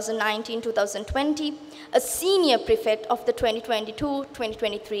year 2019-2020, a senior prefect of the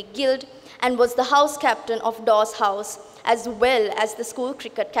 2022-2023 Guild, and was the house captain of Dawes House, as well as the school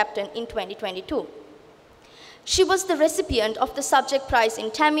cricket captain in 2022. She was the recipient of the Subject Prize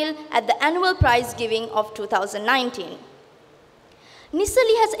in Tamil at the annual prize giving of 2019.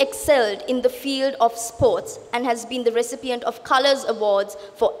 Nisali has excelled in the field of sports and has been the recipient of Colours Awards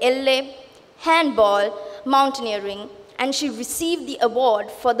for LA, handball, mountaineering, and she received the award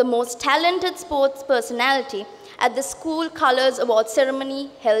for the most talented sports personality at the School Colours Award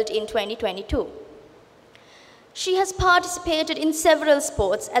ceremony held in 2022. She has participated in several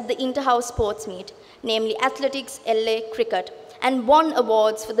sports at the Inter-House Sports Meet, namely athletics, LA, cricket, and won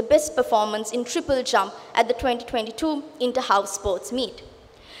awards for the best performance in triple jump at the 2022 Inter-House Sports Meet.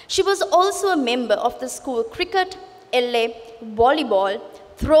 She was also a member of the school cricket, LA, volleyball,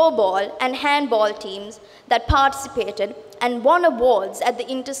 throwball, and handball teams that participated and won awards at the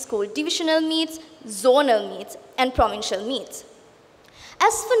inter-school divisional meets, zonal meets, and provincial meets.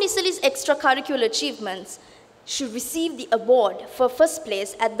 As for Nisali's extracurricular achievements, she received the award for first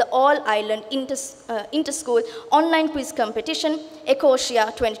place at the All-Ireland Inter-School Online Quiz Competition, Ecosia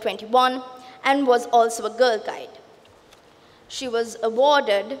 2021, and was also a Girl Guide. She was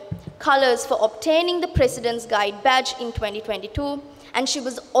awarded Colours for obtaining the President's Guide badge in 2022, and she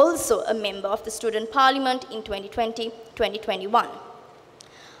was also a member of the Student Parliament in 2020-2021.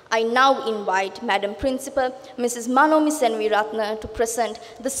 I now invite Madam Principal, Mrs. Manomi Senviratne, to present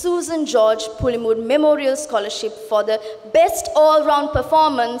the Susan George Pulimood Memorial Scholarship for the Best All-Round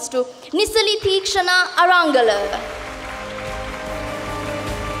Performance to Nisali Thikshana Arangala.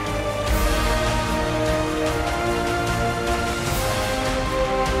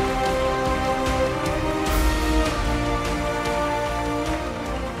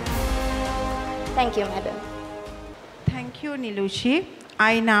 Thank you, Madam. Thank you, Nilushi.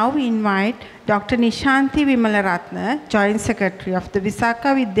 I now invite Dr. Nishanti Vimalaratne, Joint Secretary of the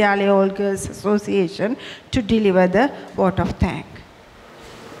Visakha Vidyalaya All Girls Association, to deliver the vote of thanks.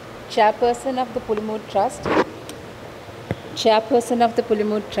 Chairperson of the Pulimood Trust, Chairperson of the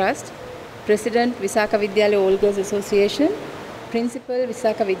Pulimood Trust, President Visakha Vidyalaya All Girls Association, Principal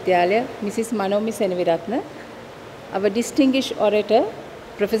Visakha Vidyalaya, Mrs. Manomi Senviratne, our distinguished orator,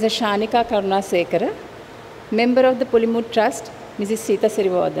 Professor Shanika Karunasekera, member of the Pulimood Trust, Mrs. Sita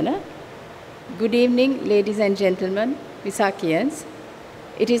Sirivardhana. Good evening, ladies and gentlemen, Visakhians.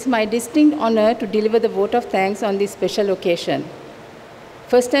 It is my distinct honor to deliver the vote of thanks on this special occasion.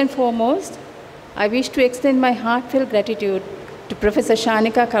 First and foremost, I wish to extend my heartfelt gratitude to Professor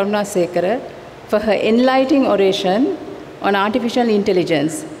Shanika Karunasekera for her enlightening oration on artificial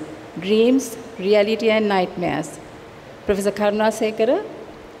intelligence, dreams, reality and nightmares. Professor Karunasekera,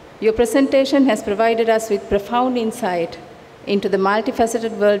 your presentation has provided us with profound insight into the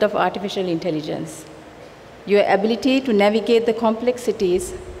multifaceted world of artificial intelligence. Your ability to navigate the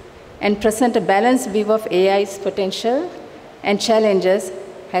complexities and present a balanced view of AI's potential and challenges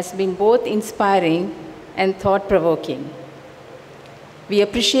has been both inspiring and thought-provoking. We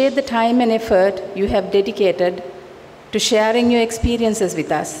appreciate the time and effort you have dedicated to sharing your experiences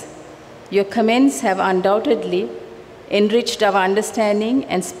with us. Your comments have undoubtedly enriched our understanding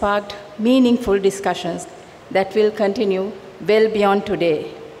and sparked meaningful discussions that will continue well beyond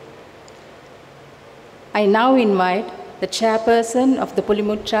today. I now invite the chairperson of the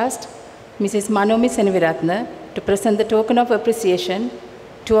Pulimood Trust, Mrs. Manomi Senviratne, to present the token of appreciation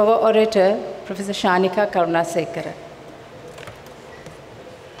to our orator, Professor Shanika Karunasekera.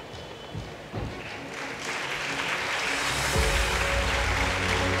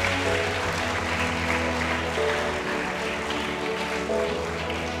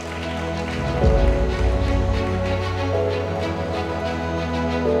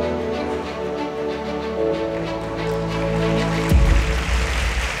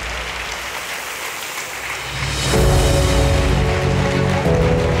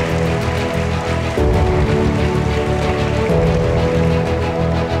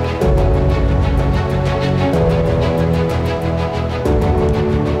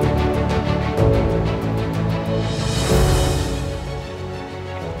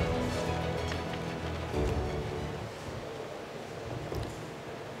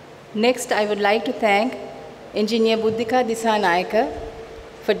 Next, I would like to thank Engineer Buddhika Disanayaka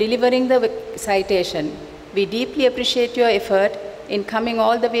for delivering the citation. We deeply appreciate your effort in coming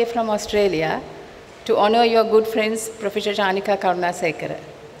all the way from Australia to honor your good friends, Professor Shanika Karunasekera.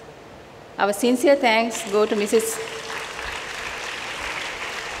 Our sincere thanks go to Mrs.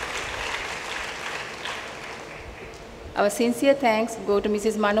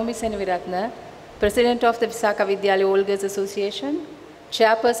 Manomi Senviratne, President of the Visakha Vidyalaya All Girls Association,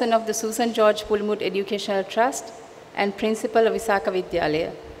 Chairperson of the Susan George Pulimood Educational Trust, and Principal of Visakha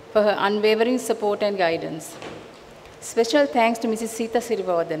Vidyalaya for her unwavering support and guidance. Special thanks to Mrs. Sita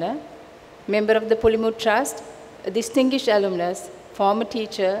Sirivardhana, member of the Pulimood Trust, a distinguished alumnus, former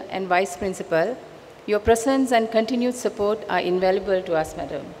teacher and vice principal. Your presence and continued support are invaluable to us,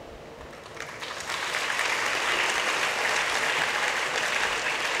 madam.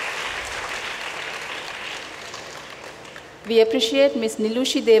 We appreciate Ms.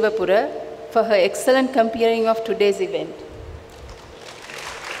 Nilushi Devapura for her excellent comparing of today's event.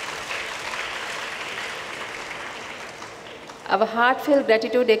 Our heartfelt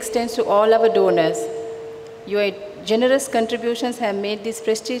gratitude extends to all our donors. Your generous contributions have made this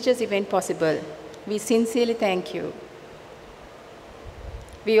prestigious event possible. We sincerely thank you.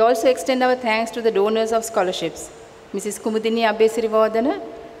 We also extend our thanks to the donors of scholarships, Mrs. Kumudini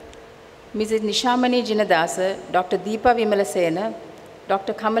Abbesirivardhana, Mrs. Nishamani Jinadasa, Dr. Deepa Vimalasena,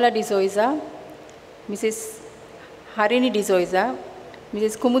 Dr. Kamala Dizoiza, Mrs. Harini Dizoiza,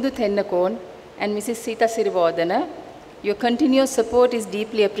 Mrs. Kumudu Thennakon, and Mrs. Sita Sirivardhana. Your continuous support is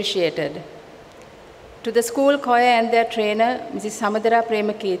deeply appreciated. To the school choir and their trainer, Mrs. Samadara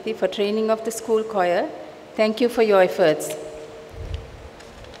Premakirti, for training of the school choir, thank you for your efforts.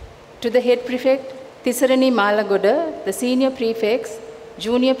 To the head prefect, Tisarani Malagoda, the senior prefects,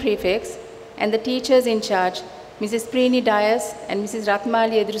 junior prefects, and the teachers in charge, Mrs. Preeni Dias and Mrs.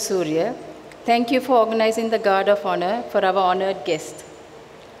 Ratmali Edrusurya, thank you for organizing the Guard of Honor for our honored guest.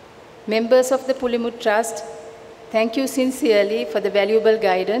 Members of the Pulimood Trust, thank you sincerely for the valuable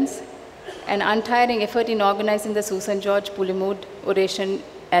guidance and untiring effort in organizing the Susan George Pulimood Oration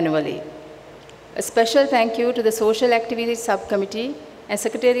annually. A special thank you to the Social Activities Subcommittee and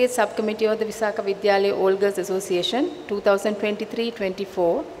Secretariat Subcommittee of the Visakha Vidyalaya Old Girls Association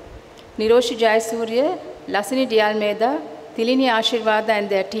 2023-24, Niroshi Jayasurya, Lasini Dialmeda, Tilini Ashirvada and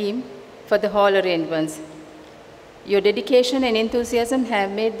their team for the hall arrangements. Your dedication and enthusiasm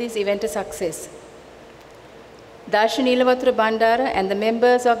have made this event a success. Darshini Ilavathura Bandara and the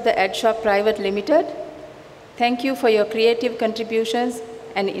members of the Ad Shop Private Limited, thank you for your creative contributions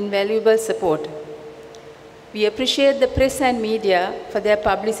and invaluable support. We appreciate the press and media for their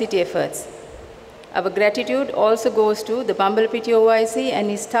publicity efforts. Our gratitude also goes to the Bumblebee OIC and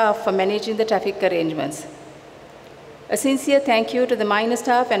his staff for managing the traffic arrangements. A sincere thank you to the minor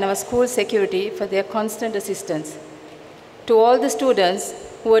staff and our school security for their constant assistance. To all the students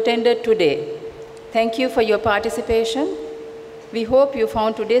who attended today, thank you for your participation. We hope you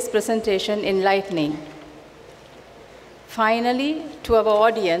found today's presentation enlightening. Finally, to our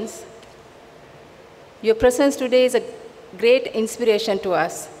audience, your presence today is a great inspiration to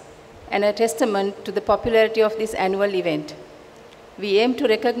us and a testament to the popularity of this annual event. We aim to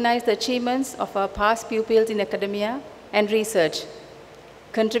recognize the achievements of our past pupils in academia and research,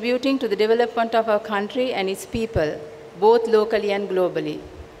 contributing to the development of our country and its people, both locally and globally.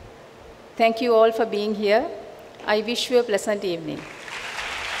 Thank you all for being here. I wish you a pleasant evening.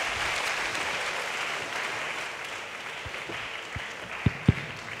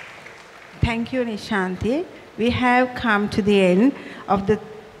 Thank you, Nishanti. We have come to the end of the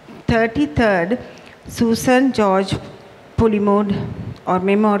 33rd Susan George Pulimood or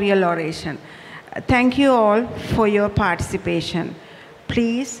Memorial Oration. Thank you all for your participation.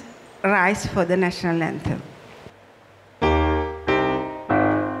 Please rise for the national anthem.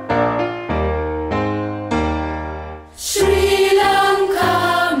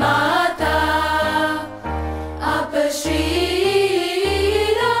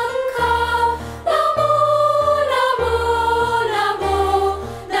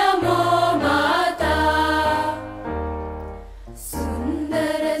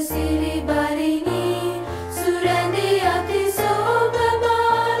 Sundara Siriba